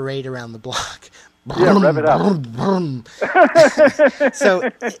would parade around the block. Yeah, rev it up. So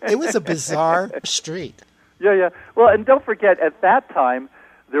it was a bizarre street. Yeah. Well, and don't forget, at that time,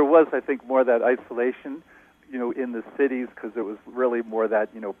 there was, I think, more that isolation, in the cities, because it was really more that,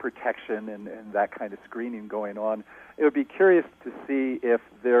 protection and that kind of screening going on. It would be curious to see if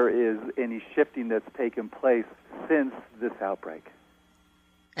there is any shifting that's taken place since this outbreak.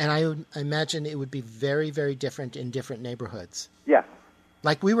 And I imagine it would be very, very different in different neighborhoods. Yes.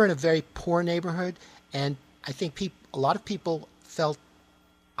 Like we were in a very poor neighborhood, and I think a lot of people felt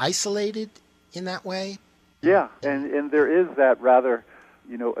isolated in that way. Yeah, and there is that rather,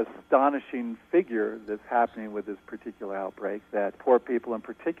 astonishing figure that's happening with this particular outbreak, that poor people, and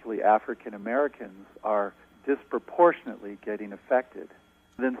particularly African Americans, are disproportionately getting affected.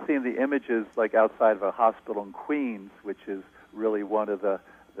 And then seeing the images like outside of a hospital in Queens, which is really one of the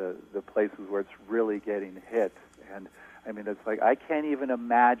places where it's really getting hit. And I mean, it's like I can't even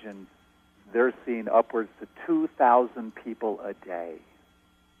imagine they're seeing upwards to 2,000 people a day.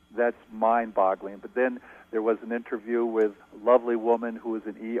 That's mind-boggling. But then there was an interview with a lovely woman who was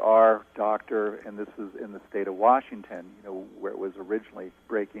an ER doctor, and this was in the state of Washington, where it was originally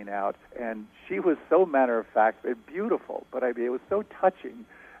breaking out. And she was so matter-of-fact and beautiful, but I mean, it was so touching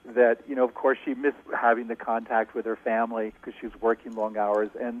that, of course, she missed having the contact with her family because she was working long hours.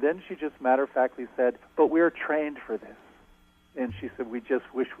 And then she just matter-of-factly said, "But we're trained for this." And she said, "We just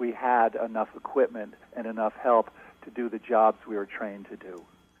wish we had enough equipment and enough help to do the jobs we were trained to do."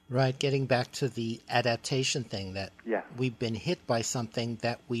 Right, getting back to the adaptation thing, that Yes. We've been hit by something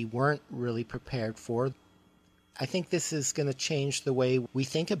that we weren't really prepared for. I think this is going to change the way we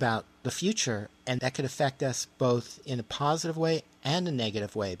think about the future, and that could affect us both in a positive way and a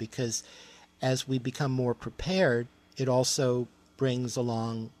negative way, because as we become more prepared, it also brings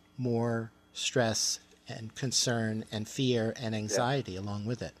along more stress and concern and fear and anxiety along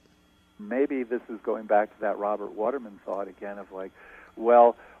with it. Maybe this is going back to that Robert Waterman thought again of like,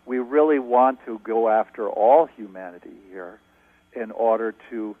 well, we really want to go after all humanity here in order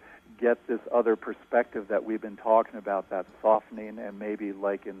to get this other perspective that we've been talking about, that softening, and maybe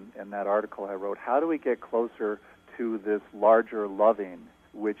like in that article I wrote, how do we get closer to this larger loving,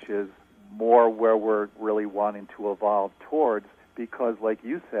 which is more where we're really wanting to evolve towards, because like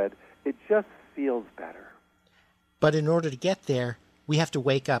you said, it just feels better. But in order to get there, we have to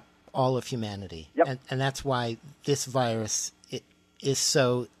wake up all of humanity. Yep. And that's why this virus is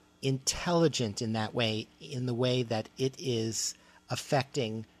so intelligent in that way, in the way that it is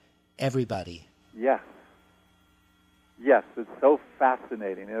affecting everybody. Yes. Yes, it's so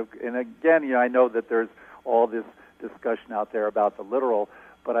fascinating. And again, I know that there's all this discussion out there about the literal,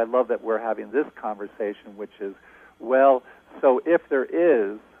 but I love that we're having this conversation, which is, well, so if there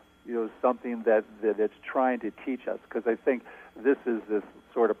is, something that it's trying to teach us, because I think this is this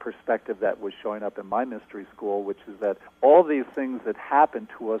sort of perspective that was showing up in my mystery school, which is that all these things that happen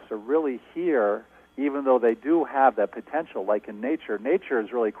to us are really here, even though they do have that potential. Like in nature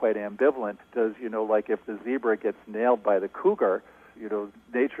is really quite ambivalent. Does, like if the zebra gets nailed by the cougar,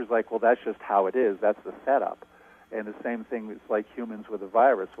 nature's like, well, that's just how it is. That's the setup. And the same thing is like humans with a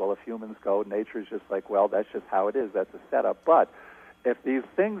virus. Well, if humans go, nature's just like, well, that's just how it is. That's a setup. But if these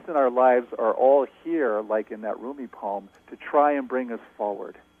things in our lives are all here, like in that Rumi poem, to try and bring us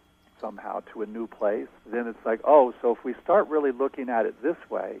forward somehow to a new place, then it's like, oh, so if we start really looking at it this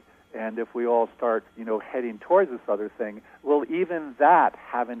way, and if we all start, heading towards this other thing, will even that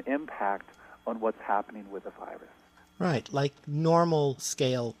have an impact on what's happening with the virus? Right, like normal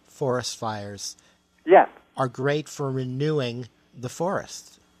scale forest fires. Yes. Are great for renewing the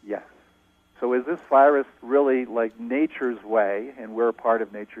forest. Yes. So is this virus really like nature's way, and we're a part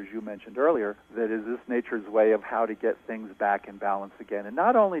of nature, as you mentioned earlier, that is this nature's way of how to get things back in balance again? And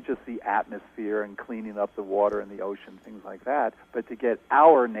not only just the atmosphere and cleaning up the water and the ocean, things like that, but to get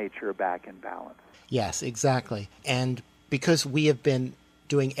our nature back in balance. Yes, exactly. And because we have been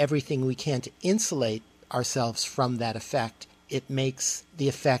doing everything we can to insulate ourselves from that effect, it makes the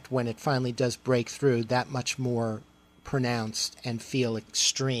effect, when it finally does break through, that much more pronounced and feel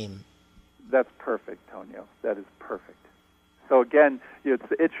extreme. That's perfect, Tonio. That is perfect. So again, it's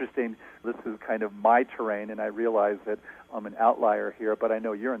interesting. This is kind of my terrain, and I realize that I'm an outlier here, but I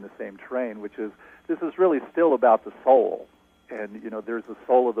know you're in the same terrain, which is this is really still about the soul. And, there's the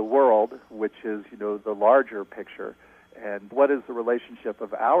soul of the world, which is, the larger picture. And what is the relationship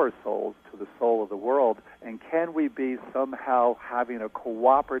of our souls to the soul of the world? And can we be somehow having a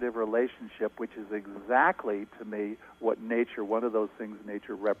cooperative relationship, which is exactly, to me, what nature, one of those things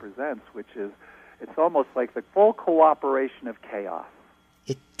nature represents, which is it's almost like the full cooperation of chaos.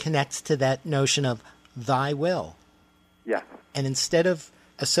 It connects to that notion of thy will. Yes. And instead of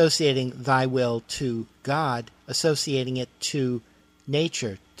associating thy will to God, associating it to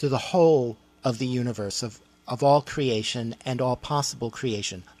nature, to the whole of the universe, of all creation and all possible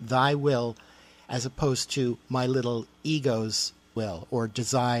creation, thy will, as opposed to my little ego's will or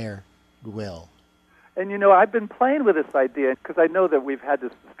desire will. And, I've been playing with this idea because I know that we've had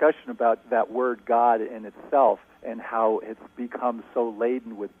this discussion about that word God in itself and how it's become so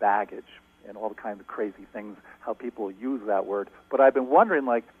laden with baggage and all the kinds of crazy things, how people use that word. But I've been wondering,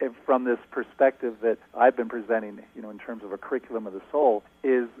 if from this perspective that I've been presenting, in terms of a curriculum of the soul,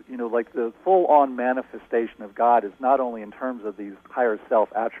 is, the full-on manifestation of God is not only in terms of these higher self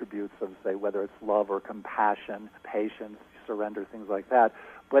attributes of, say, whether it's love or compassion, patience, surrender, things like that,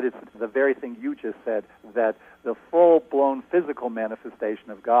 but it's the very thing you just said, that the full-blown physical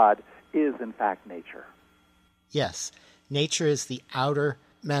manifestation of God is, in fact, nature. Yes, nature is the outer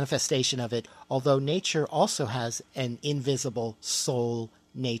manifestation of it, although nature also has an invisible soul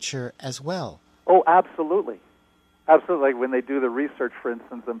nature as well. Oh, absolutely. Absolutely. Like when they do the research, for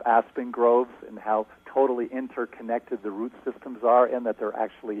instance, of aspen groves and how totally interconnected the root systems are and that they're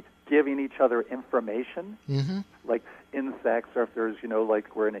actually giving each other information, like insects, or if there's,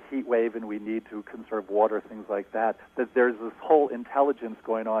 like we're in a heat wave and we need to conserve water, things like that, that there's this whole intelligence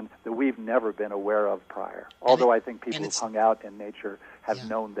going on that we've never been aware of prior. Although I think people who've hung out in nature have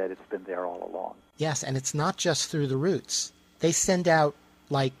known that it's been there all along. Yes, and it's not just through the roots. They send out,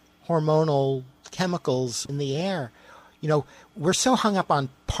 like, hormonal chemicals in the air. We're so hung up on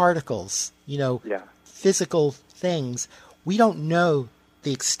particles, physical things. We don't know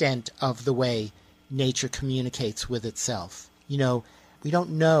the extent of the way nature communicates with itself. We don't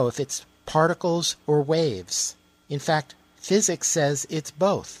know if it's particles or waves. In fact, physics says it's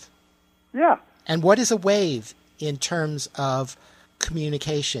both. Yeah. And what is a wave in terms of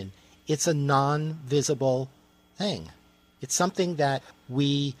communication? It's a non-visible thing. It's something that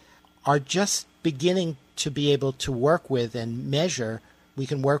we are just beginning to be able to work with and measure. We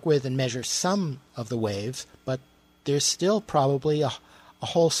can work with and measure some of the waves, but there's still probably a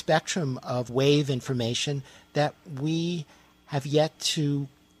whole spectrum of wave information that we have yet to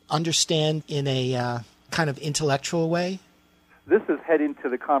understand in a kind of intellectual way. This is heading to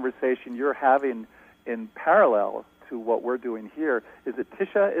the conversation you're having in parallel to what we're doing here. Is it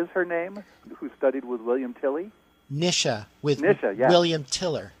Tisha is her name, who studied with William Tilley? Nisha, with Nisha, yeah. William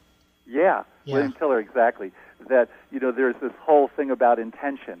Tiller. Yeah, Yeah. William Tiller, exactly. That, there's this whole thing about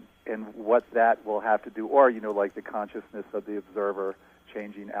intention and what that will have to do, or, like the consciousness of the observer,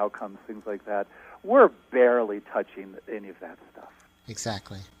 changing outcomes, things like that. We're barely touching any of that stuff.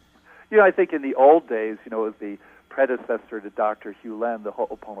 Exactly. I think in the old days, it was the predecessor to Dr. Hugh Len, the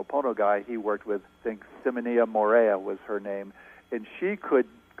Ho'oponopono guy he worked with. I think Simonia Morea was her name, and she could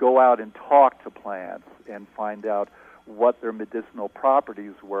go out and talk to plants and find out what their medicinal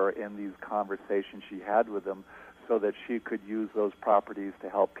properties were in these conversations she had with them, so that she could use those properties to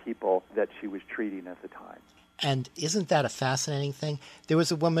help people that she was treating at the time. And isn't that a fascinating thing? There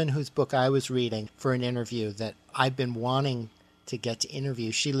was a woman whose book I was reading for an interview that I've been wanting to get to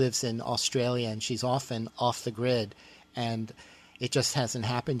interview. She lives in Australia, and she's often off the grid, and it just hasn't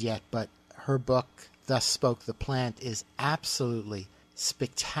happened yet. But her book, Thus Spoke the Plant, is absolutely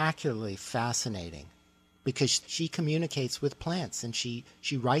spectacularly fascinating, because she communicates with plants, and she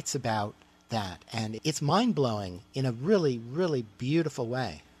writes about that. And it's mind-blowing in a really, really beautiful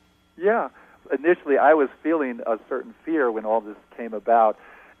way. Yeah. Initially, I was feeling a certain fear when all this came about.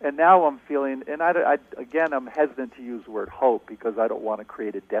 And now I'm feeling, and I'm hesitant to use the word hope, because I don't want to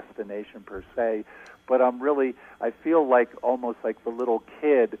create a destination per se, but I feel like almost like the little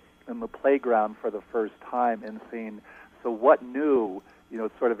kid in the playground for the first time and seeing, so what new,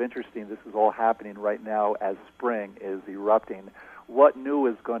 it's sort of interesting, this is all happening right now as spring is erupting. What new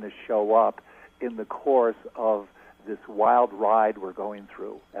is going to show up in the course of this wild ride we're going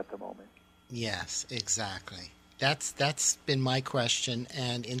through at the moment? Yes, exactly. That's been my question,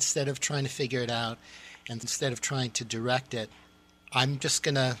 and instead of trying to figure it out, and instead of trying to direct it, I'm just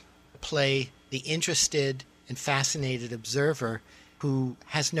going to play the interested and fascinated observer who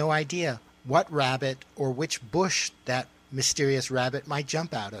has no idea what rabbit or which bush that mysterious rabbit might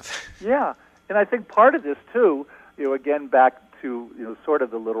jump out of. Yeah, and I think part of this, too, again, back to, sort of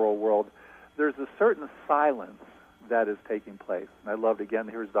the literal world, there's a certain silence that is taking place. And I loved, again,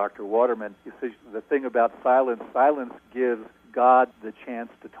 here's Dr. Waterman. He says the thing about silence gives God the chance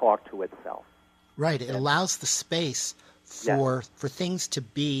to talk to itself. Right. It allows the space for things to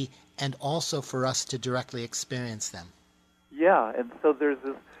be, and also for us to directly experience them. Yeah, and so there's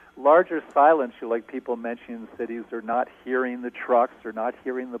this larger silence, like people mention in cities. They're not hearing the trucks, they're not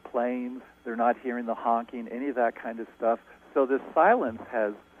hearing the planes, they're not hearing the honking, any of that kind of stuff. So this silence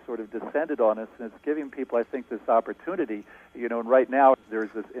has sort of descended on us, and it's giving people, I think, this opportunity. And right now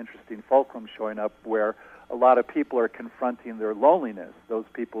there's this interesting fulcrum showing up where a lot of people are confronting their loneliness. Those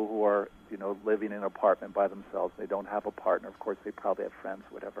people who are, living in an apartment by themselves, they don't have a partner. Of course, they probably have friends,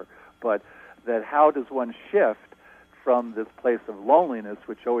 whatever. But that how does one shift from this place of loneliness,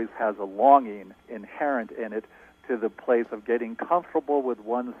 which always has a longing inherent in it, to the place of getting comfortable with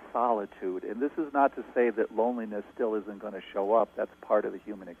one's solitude. And this is not to say that loneliness still isn't going to show up. That's part of the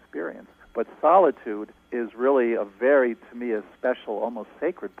human experience. But solitude is really a very, to me, a special, almost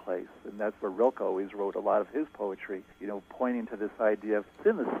sacred place. And that's where Rilke always wrote a lot of his poetry, pointing to this idea of it's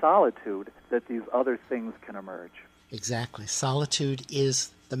in the solitude that these other things can emerge. Exactly. Solitude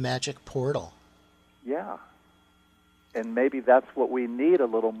is the magic portal. Yeah. And maybe that's what we need a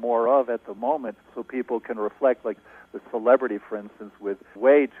little more of at the moment, so people can reflect, like the celebrity, for instance, with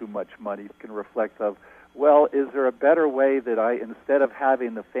way too much money, can reflect of, well, is there a better way that I, instead of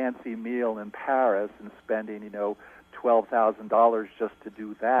having the fancy meal in Paris and spending, $12,000 just to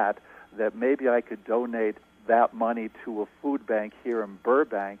do that maybe I could donate that money to a food bank here in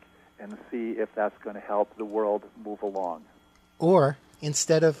Burbank and see if that's going to help the world move along. Or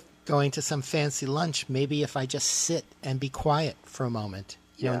instead of going to some fancy lunch, maybe if I just sit and be quiet for a moment,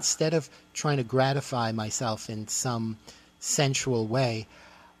 instead of trying to gratify myself in some sensual way,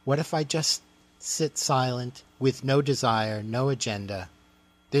 what if I just sit silent with no desire, no agenda?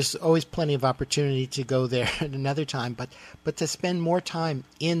 There's always plenty of opportunity to go there at another time, but to spend more time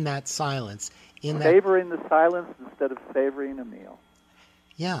in that silence, savoring the silence instead of savoring a meal.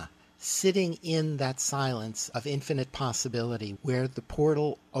 Yeah. Sitting in that silence of infinite possibility where the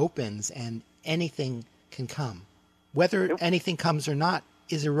portal opens and anything can come. Whether anything comes or not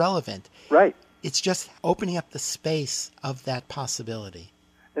is irrelevant. Right. It's just opening up the space of that possibility.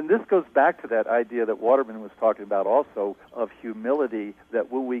 And this goes back to that idea that Waterman was talking about also, of humility,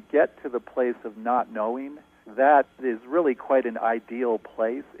 that when we get to the place of not knowing, that is really quite an ideal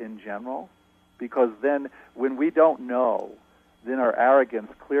place in general, because then when we don't know, then our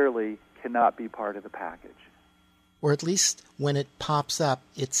arrogance clearly cannot be part of the package. Or at least when it pops up,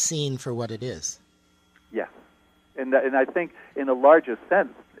 it's seen for what it is. Yes. And I think in a larger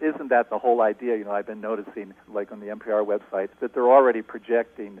sense, isn't that the whole idea? I've been noticing, like on the NPR website, that they're already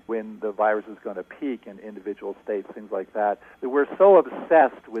projecting when the virus is going to peak in individual states, things like that, that we're so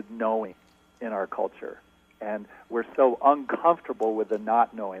obsessed with knowing in our culture. And we're so uncomfortable with the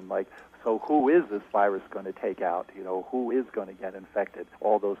not knowing, like, so who is this virus going to take out? Who is going to get infected?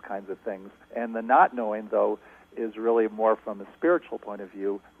 All those kinds of things. And the not knowing, though, is really more from a spiritual point of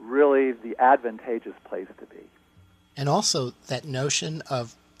view, really the advantageous place to be. And also that notion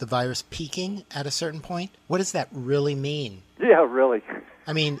of the virus peaking at a certain point, what does that really mean? Yeah, really.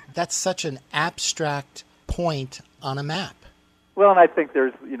 I mean, that's such an abstract point on a map. Well, and I think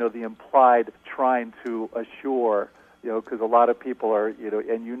there's, the implied trying to assure, because a lot of people are,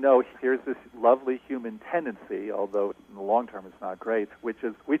 and here's this lovely human tendency, although in the long term it's not great, which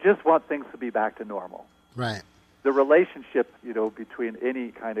is we just want things to be back to normal. Right. The relationship, between any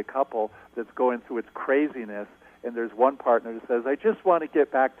kind of couple that's going through its craziness, and there's one partner that says, I just want to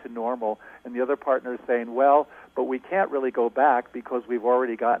get back to normal, and the other partner is saying, well, but we can't really go back because we've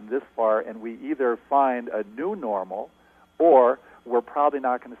already gotten this far, and we either find a new normal or we're probably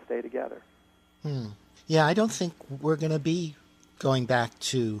not going to stay together. Yeah, I don't think we're going to be going back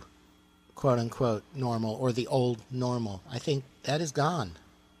to quote-unquote normal or the old normal. I think that is gone.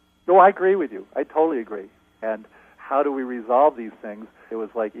 No, I agree with you. I totally agree. And how do we resolve these things? It was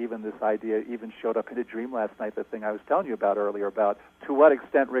like even this idea even showed up in a dream last night, the thing I was telling you about earlier, about to what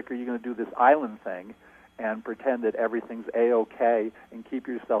extent, Rick, are you going to do this island thing and pretend that everything's A-okay and keep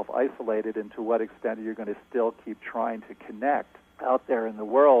yourself isolated, and to what extent are you going to still keep trying to connect out there in the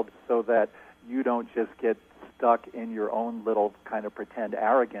world so that you don't just get stuck in your own little kind of pretend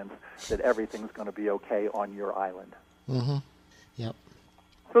arrogance that everything's going to be okay on your island. Mm-hmm. Yep.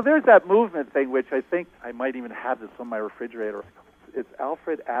 So there's that movement thing, which I think I might even have this on my refrigerator. It's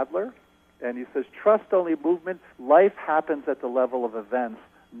Alfred Adler, and he says, trust-only movement. Life happens at the level of events,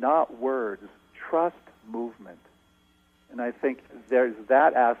 not words. Trust movement. And I think there's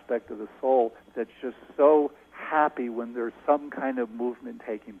that aspect of the soul that's just so happy when there's some kind of movement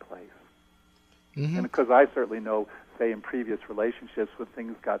taking place. Mm-hmm. And because I certainly know, say, in previous relationships when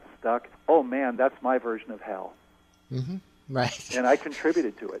things got stuck, oh man, that's my version of hell. Mm-hmm. Right. And I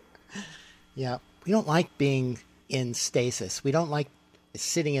contributed to it. Yeah. We don't like being in stasis. We don't like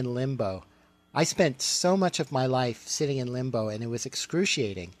sitting in limbo. I spent so much of my life sitting in limbo, and it was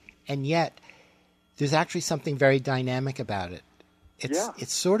excruciating. And yet, there's actually something very dynamic about it.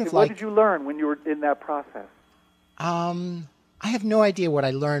 It's sort of what did you learn when you were in that process? I have no idea what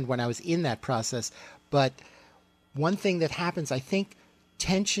I learned when I was in that process, but one thing that happens, I think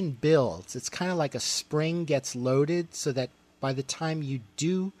tension builds. It's kind of like a spring gets loaded so that by the time you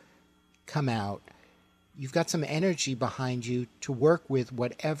do come out, you've got some energy behind you to work with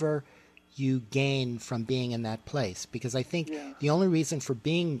whatever you gain from being in that place. Because I think the only reason for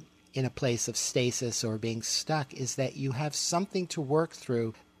being in a place of stasis or being stuck is that you have something to work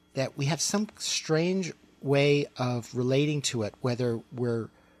through, that we have some strange way of relating to it, whether we're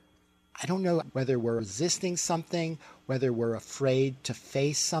resisting something, whether we're afraid to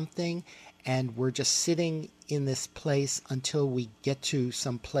face something, and we're just sitting in this place until we get to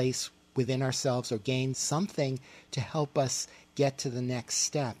some place within ourselves or gain something to help us get to the next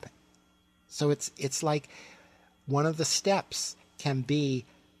step. So it's like one of the steps can be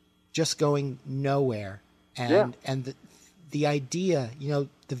just going nowhere. And the idea,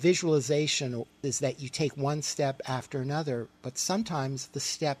 the visualization is that you take one step after another, but sometimes the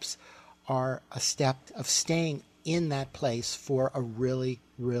steps are a step of staying in that place for a really,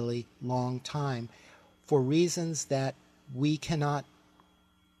 really long time for reasons that we cannot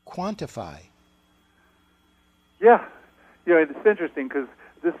quantify. Yeah. It's interesting because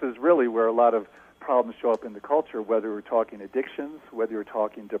this is really where a lot of problems show up in the culture, whether we're talking addictions, whether you're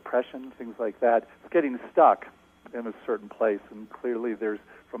talking depression, things like that. It's getting stuck in a certain place, and clearly there's,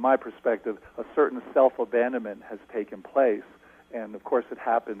 from my perspective, a certain self-abandonment has taken place, and of course it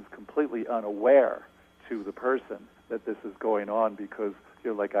happens completely unaware to the person that this is going on, because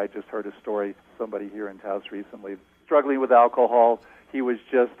like I just heard a story, somebody here in Taos recently struggling with alcohol. He was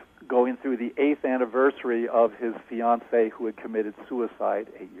just going through the 8th anniversary of his fiancée who had committed suicide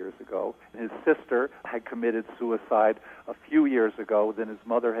 8 years ago. His sister had committed suicide a few years ago. Then his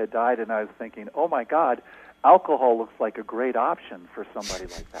mother had died, and I was thinking, oh my God, alcohol looks like a great option for somebody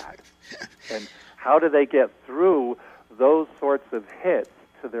like that. And how do they get through those sorts of hits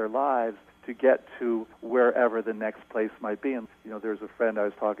to their lives to get to wherever the next place might be? And, there's a friend I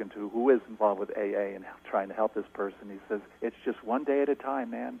was talking to who is involved with AA and trying to help this person. He says, it's just one day at a time,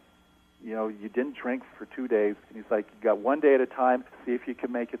 man. You didn't drink for 2 days. And he's like, you got one day at a time. See if you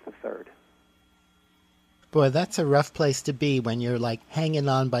can make it the third. Boy, that's a rough place to be when you're like hanging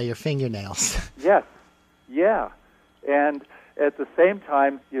on by your fingernails. Yes, yeah. And at the same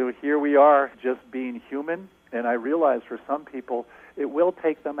time, here we are just being human, and I realize for some people it will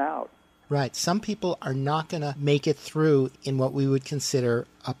take them out. Right. Some people are not going to make it through in what we would consider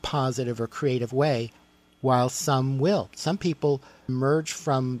a positive or creative way, while some will. Some people emerge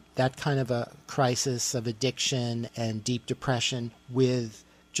from that kind of a crisis of addiction and deep depression with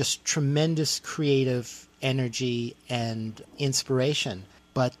just tremendous creative energy and inspiration.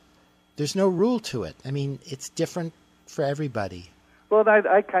 But there's no rule to it. I mean, it's different for everybody. Well,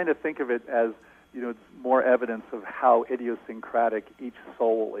 I kind of think of it as, it's more evidence of how idiosyncratic each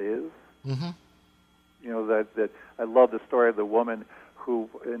soul is. Mm-hmm. That I love the story of the woman who,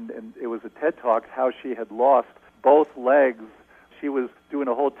 and it was a TED Talk, how she had lost both legs. She was doing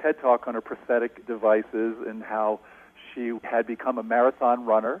a whole TED Talk on her prosthetic devices and how she had become a marathon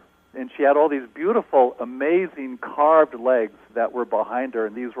runner. And she had all these beautiful, amazing carved legs that were behind her,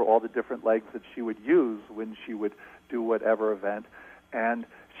 and these were all the different legs that she would use when she would do whatever event. And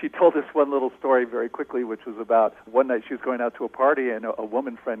she told this one little story very quickly, which was about one night she was going out to a party, and a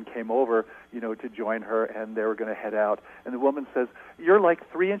woman friend came over, to join her, and they were going to head out. And the woman says, "You're like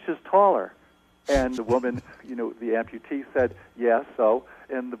 3 inches taller." And the woman, the amputee said, "Yeah, so?"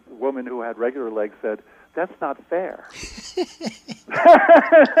 And the woman who had regular legs said, "That's not fair."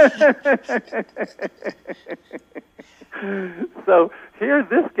 So here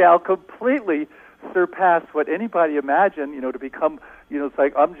this gal completely surpassed what anybody imagined, to become, it's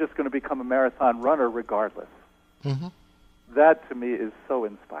like, I'm just going to become a marathon runner regardless. Mm-hmm. That, to me, is so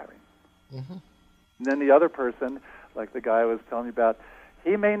inspiring. Mm-hmm. And then the other person, like the guy I was telling you about,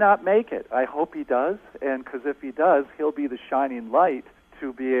 he may not make it. I hope he does, and because if he does, he'll be the shining light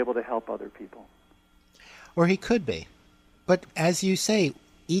to be able to help other people. Or he could be. But as you say,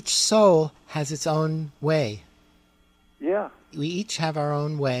 each soul has its own way. Yeah. We each have our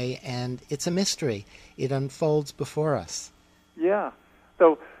own way, and it's a mystery. It unfolds before us. Yeah.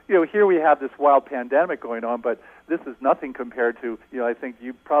 So, here we have this wild pandemic going on, but this is nothing compared to, I think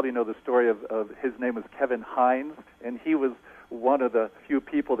you probably know the story of his name was Kevin Hines, and he was one of the few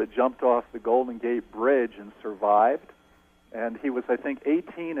people that jumped off the Golden Gate Bridge and survived. And he was, I think,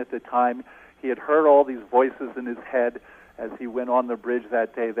 18 at the time. He had heard all these voices in his head as he went on the bridge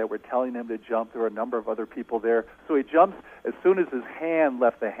that day that were telling him to jump. There were a number of other people there. So he jumps. As soon as his hand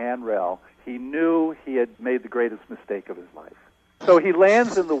left the handrail, he knew he had made the greatest mistake of his life. So he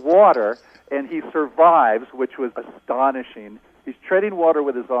lands in the water, and he survives, which was astonishing. He's treading water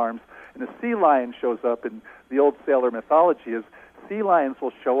with his arms, and a sea lion shows up. And the old sailor mythology is sea lions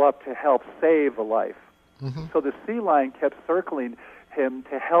will show up to help save a life. Mm-hmm. So the sea lion kept circling him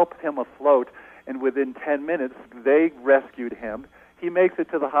to help him afloat, and within 10 minutes, they rescued him. He makes it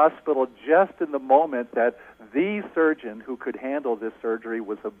to the hospital just in the moment that the surgeon who could handle this surgery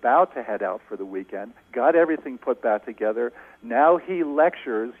was about to head out for the weekend, got everything put back together. Now he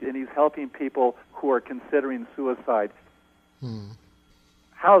lectures, and he's helping people who are considering suicide.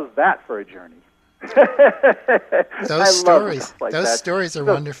 How's that for a journey? Those stories are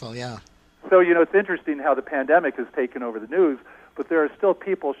wonderful, yeah. So, it's interesting how the pandemic has taken over the news, but there are still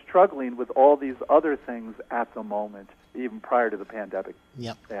people struggling with all these other things at the moment, even prior to the pandemic.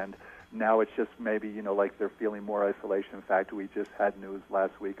 Yep. And now it's just maybe, like they're feeling more isolation. In fact, we just had news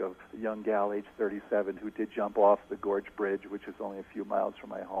last week of a young gal, age 37, who did jump off the Gorge Bridge, which is only a few miles from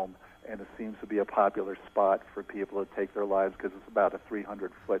my home. And it seems to be a popular spot for people to take their lives because it's about a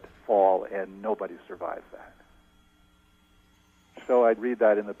 300-foot fall, and nobody survives that. So I'd read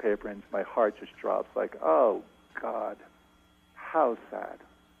that in the paper, and my heart just drops like, oh, God, how sad.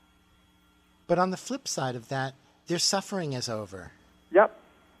 But on the flip side of that, their suffering is over. Yep.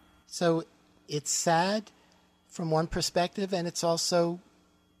 So it's sad from one perspective, and it's also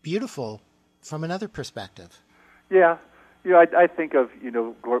beautiful from another perspective. Yeah. I think of,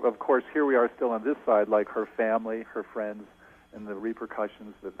 of course, here we are still on this side, like her family, her friends, and the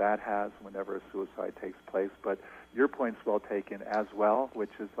repercussions that has whenever a suicide takes place. But your point's well taken as well, which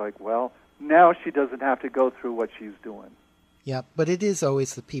is like, well, now she doesn't have to go through what she's doing. Yeah, but it is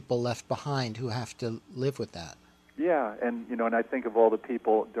always the people left behind who have to live with that. Yeah, and and I think of all the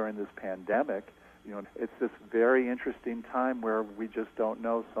people during this pandemic, it's this very interesting time where we just don't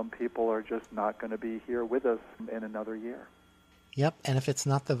know. Some people are just not going to be here with us in another year. Yep, and if it's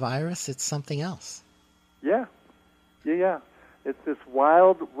not the virus, it's something else. Yeah. It's this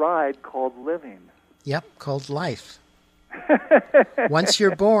wild ride called living. Yep, called life. Once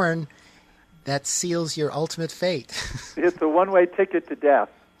you're born, that seals your ultimate fate. It's a one-way ticket to death.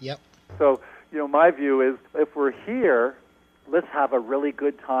 Yep. So, my view is if we're here, let's have a really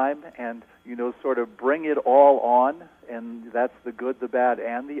good time and, sort of bring it all on, and that's the good, the bad,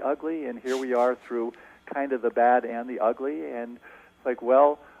 and the ugly, and here we are through kind of the bad and the ugly, and it's like,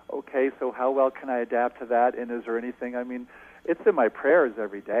 well, okay, so how well can I adapt to that, and is there anything, it's in my prayers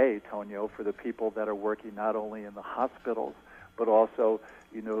every day, Tonio, for the people that are working not only in the hospitals, but also,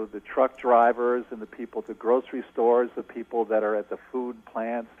 the truck drivers and the people at the grocery stores, the people that are at the food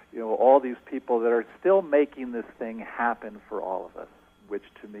plants, all these people that are still making this thing happen for all of us, which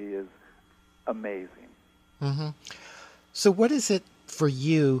to me is amazing. Mm-hmm. So what is it for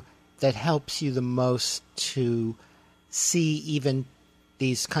you that helps you the most to see even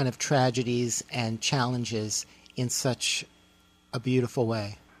these kind of tragedies and challenges in such a beautiful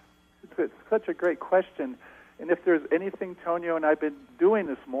way? It's such a great question. And if there's anything, Tonio, and I've been doing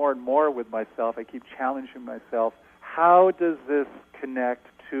this more and more with myself, I keep challenging myself, how does this connect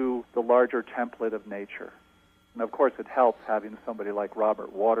to the larger template of nature? And of course it helps having somebody like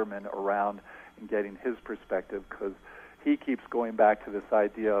Robert Waterman around and getting his perspective, because he keeps going back to this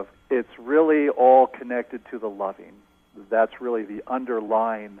idea of it's really all connected to the loving. That's really the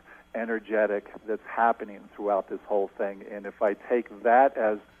underlying energetic that's happening throughout this whole thing. And if I take that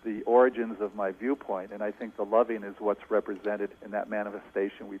as the origins of my viewpoint, and I think the loving is what's represented in that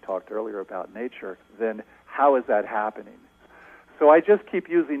manifestation we talked earlier about nature, then how is that happening? So I just keep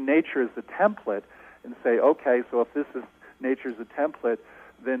using nature as the template and say, okay, so if this is nature's a template,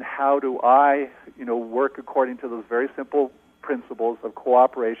 then how do I, work according to those very simple principles of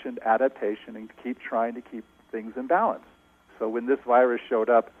cooperation, adaptation, and keep trying to keep things in balance? So when this virus showed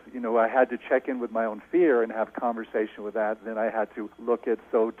up, I had to check in with my own fear and have a conversation with that. Then I had to look at,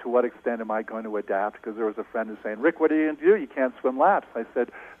 so to what extent am I going to adapt? Because there was a friend who's saying, Rick, what are you going to do? You can't swim laps. I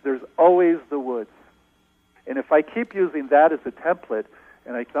said, there's always the woods. And if I keep using that as a template,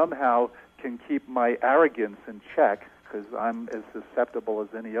 and I somehow can keep my arrogance in check, because I'm as susceptible as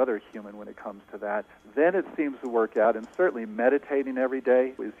any other human when it comes to that, then it seems to work out. And certainly meditating every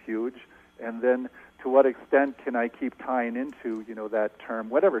day is huge. And then to what extent can I keep tying into, that term,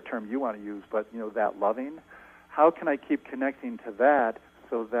 whatever term you want to use, but, that loving? How can I keep connecting to that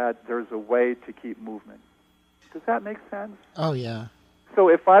so that there's a way to keep movement? Does that make sense? Oh, yeah. So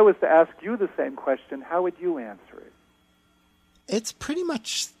if I was to ask you the same question, how would you answer it? It's pretty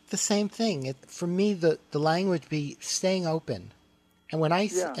much the same thing. For me, the language be staying open. And when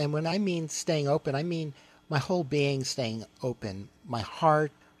I mean staying open, I mean my whole being staying open, my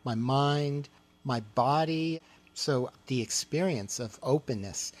heart, my mind, my body. So the experience of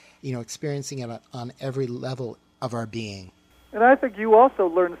openness, experiencing it on every level of our being. And I think you also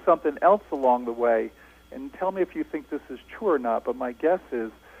learned something else along the way. And tell me if you think this is true or not, but my guess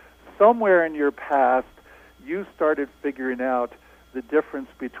is somewhere in your past, you started figuring out the difference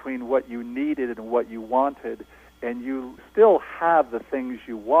between what you needed and what you wanted, and you still have the things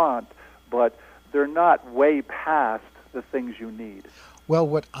you want, but they're not way past the things you need. Well,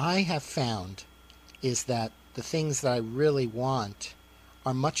 what I have found is that the things that I really want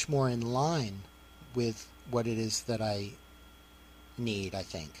are much more in line with what it is that I need, I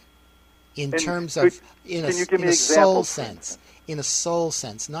think. In terms of, in a soul sense,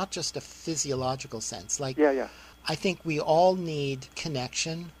 not just a physiological sense. Like, yeah. I think we all need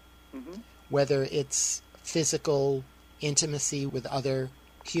connection, whether it's physical intimacy with other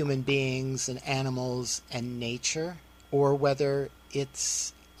human beings and animals and nature, or whether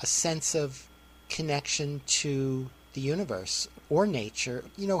it's a sense of connection to the universe or nature.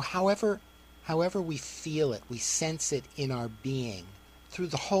 However we feel it, we sense it in our being, through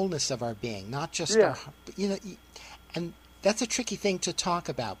the wholeness of our being, not just our, and that's a tricky thing to talk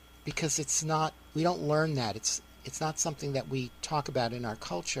about, because we don't learn that. It's not something that we talk about in our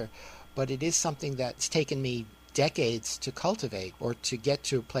culture, but it is something that's taken me decades to cultivate, or to get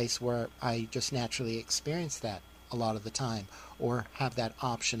to a place where I just naturally experience that a lot of the time, or have that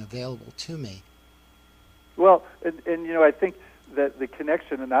option available to me. Well, and I think that the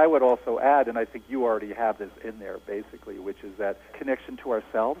connection, and I would also add, and I think you already have this in there basically, which is that connection to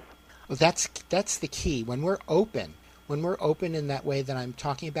ourselves. Well, that's the key. When we're open in that way that I'm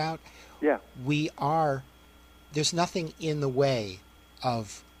talking about, there's nothing in the way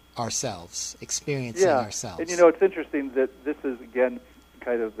of ourselves, experiencing ourselves. And it's interesting that this is, again,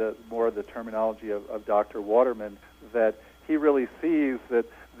 kind of more of the terminology of Dr. Waterman, that he really sees that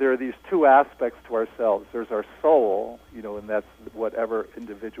there are these two aspects to ourselves. There's our soul, and that's whatever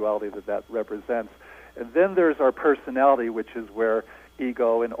individuality that represents. And then there's our personality, which is where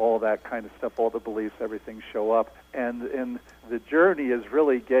ego and all that kind of stuff, all the beliefs, everything show up. And the journey is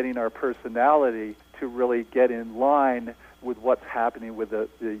really getting our personality to really get in line with what's happening with the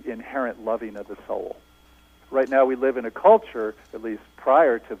inherent loving of the soul. right now we live in a culture, at least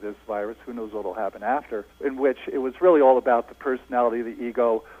prior to this virus, who knows what will happen after, in which it was really all about the personality, the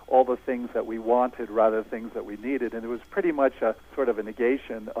ego, all the things that we wanted rather than things that we needed. And it was pretty much a sort of a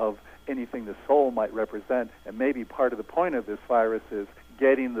negation of anything the soul might represent. And maybe part of the point of this virus is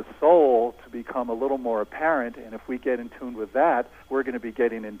getting the soul to become a little more apparent. And if we get in tune with that, we're going to be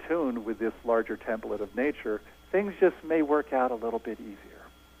getting in tune with this larger template of nature. Things just may work out a little bit easier.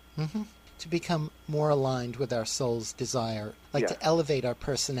 Mm-hmm. To become more aligned with our soul's desire, like Yes. to elevate our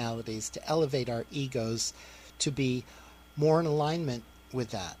personalities, to elevate our egos, to be more in alignment with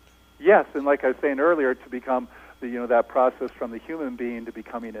that. Yes, and like I was saying earlier, to become that process from the human being to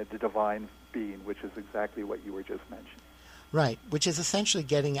becoming a divine being, which is exactly what you were just mentioning. Right, which is essentially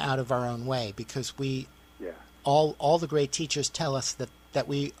getting out of our own way, because we, Yeah. all the great teachers tell us that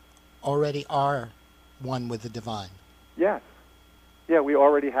we already are one with the divine. Yes. Yeah, we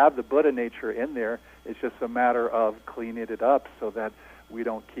already have the Buddha nature in there. It's just a matter of cleaning it up so that we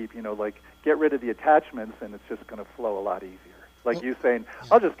don't keep, get rid of the attachments and it's just going to flow a lot easier. Like you saying, yeah.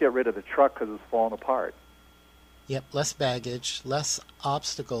 I'll just get rid of the truck because it's falling apart. Yep, less baggage, less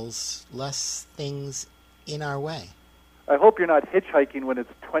obstacles, less things in our way. I hope you're not hitchhiking when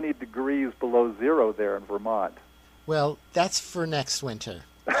it's 20 degrees below zero there in Vermont. Well, that's for next winter.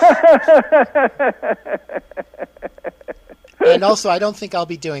 And also, I don't think I'll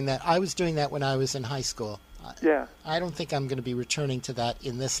be doing that. I was doing that when I was in high school. Yeah. I don't think I'm going to be returning to that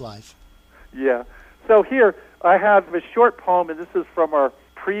in this life. Yeah. So here, I have a short poem, and this is from our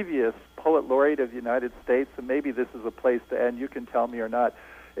previous Poet Laureate of the United States, and maybe this is a place to end. You can tell me or not.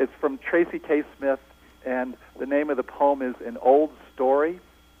 It's from Tracy K. Smith, and the name of the poem is An Old Story.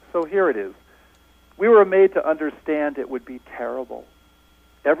 So here it is. We were made to understand it would be terrible.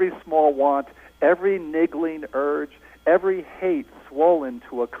 Every small want, every niggling urge, every hate swollen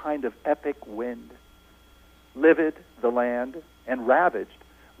to a kind of epic wind. Livid, the land, and ravaged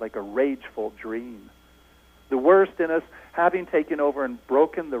like a rageful dream. The worst in us having taken over and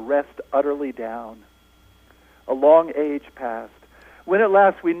broken the rest utterly down. A long age passed, when at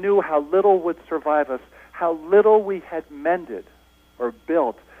last we knew how little would survive us, how little we had mended or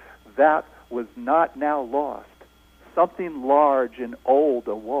built that was not now lost. Something large and old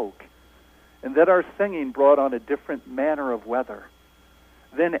awoke, and that our singing brought on a different manner of weather.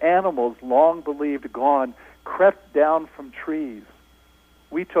 Then animals long believed gone crept down from trees.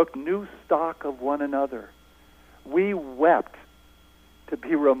 We took new stock of one another. We wept to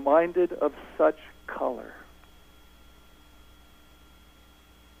be reminded of such color.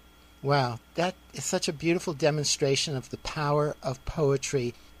 Wow, that is such a beautiful demonstration of the power of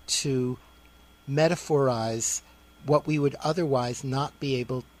poetry to metaphorize what we would otherwise not be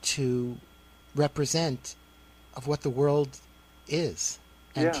able to represent of what the world is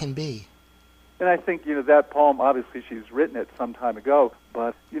and can be. And I think, that poem, obviously she's written it some time ago,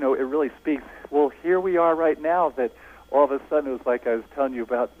 but, it really speaks. Well, here we are right now that all of a sudden it was like I was telling you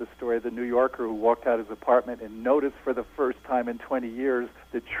about the story of the New Yorker who walked out of his apartment and noticed for the first time in 20 years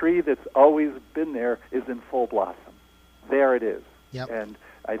the tree that's always been there is in full blossom. There it is. Yep. And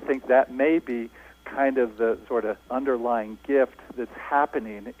I think that may be kind of the sort of underlying gift that's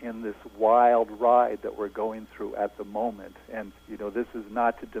happening in this wild ride that we're going through at the moment. And, this is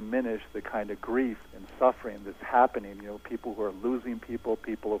not to diminish the kind of grief and suffering that's happening. People who are losing people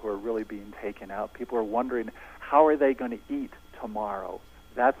who are really being taken out, people are wondering, how are they going to eat tomorrow?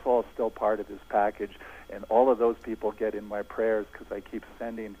 That's all still part of this package. And all of those people get in my prayers because I keep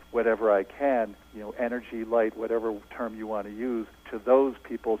sending whatever I can, energy, light, whatever term you want to use, to those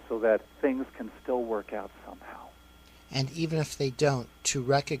people so that things can still work out somehow. And even if they don't, to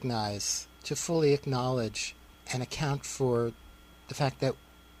recognize, to fully acknowledge and account for the fact that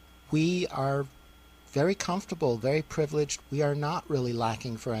we are very comfortable, very privileged. We are not really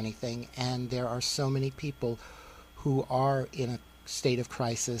lacking for anything. And there are so many people who are in a state of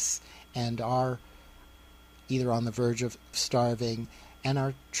crisis and are either on the verge of starving and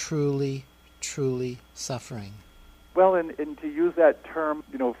are truly, truly suffering. Well, and to use that term,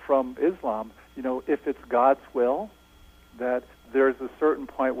 from Islam, if it's God's will, that there's a certain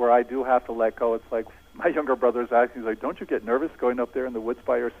point where I do have to let go. It's like my younger brother is asking, he's like, don't you get nervous going up there in the woods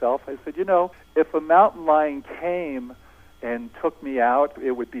by yourself? I said, if a mountain lion came and took me out,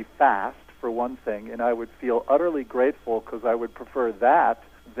 it would be fast, for one thing, and I would feel utterly grateful because I would prefer that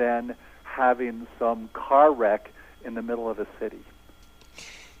than having some car wreck in the middle of a city.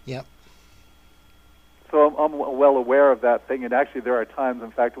 Yep. So I'm well aware of that thing, and actually there are times,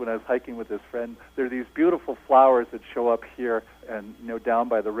 in fact, when I was hiking with this friend, there are these beautiful flowers that show up here and down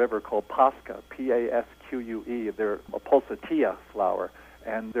by the river called pasque, P-A-S-Q-U-E. They're a pulsatilla flower,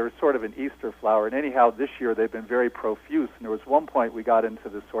 and they're sort of an Easter flower. And anyhow, this year they've been very profuse. And there was one point we got into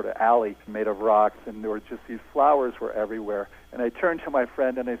this sort of alley made of rocks, and there were just these flowers were everywhere. And I turned to my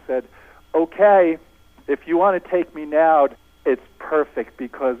friend and I said, okay, if you want to take me now, it's perfect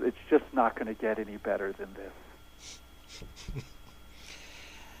because it's just not going to get any better than this.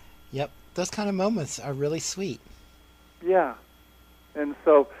 Yep, those kind of moments are really sweet. Yeah. And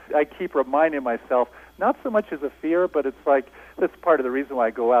so I keep reminding myself, not so much as a fear, but it's like, that's part of the reason why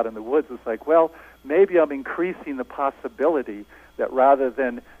I go out in the woods. It's like, well, maybe I'm increasing the possibility that rather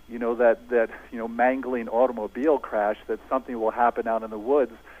than, that mangling automobile crash, that something will happen out in the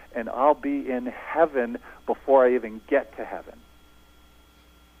woods and I'll be in heaven before I even get to heaven.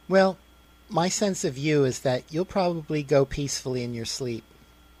 Well, my sense of you is that you'll probably go peacefully in your sleep.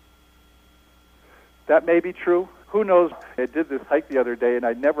 That may be true. Who knows? I did this hike the other day, and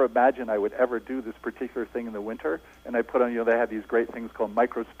I never imagined I would ever do this particular thing in the winter. And I put on, they have these great things called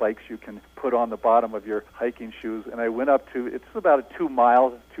micro spikes you can put on the bottom of your hiking shoes. And I went up to, it's about a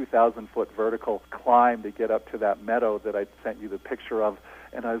 2-mile, 2,000-foot vertical climb to get up to that meadow that I sent you the picture of.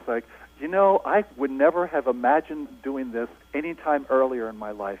 And I was like, I would never have imagined doing this any time earlier in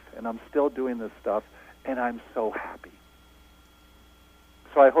my life. And I'm still doing this stuff, and I'm so happy.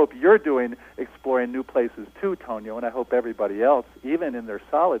 So I hope you're exploring new places too, Tonio, and I hope everybody else, even in their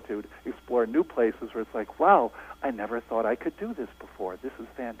solitude, explore new places where it's like, wow, I never thought I could do this before. This is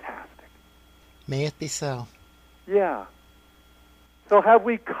fantastic. May it be so. Yeah. So have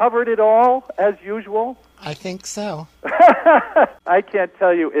we covered it all, as usual? I think so. I can't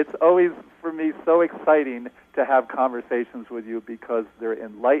tell you. It's always, for me, so exciting to have conversations with you because they're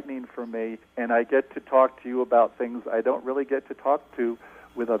enlightening for me, and I get to talk to you about things I don't really get to talk to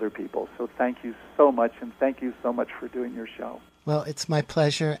with other people. So thank you so much, and thank you so much for doing your show. Well, it's my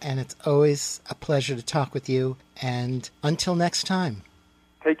pleasure, and it's always a pleasure to talk with you. And until next time.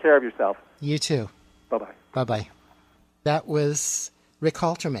 Take care of yourself. You too. Bye-bye. Bye-bye. That was Rick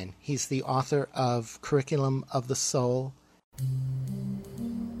Haltermann. He's the author of Curriculum of the Soul.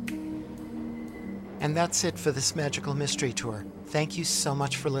 And that's it for this Magical Mystery Tour. Thank you so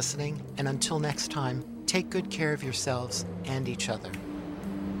much for listening, and until next time, take good care of yourselves and each other.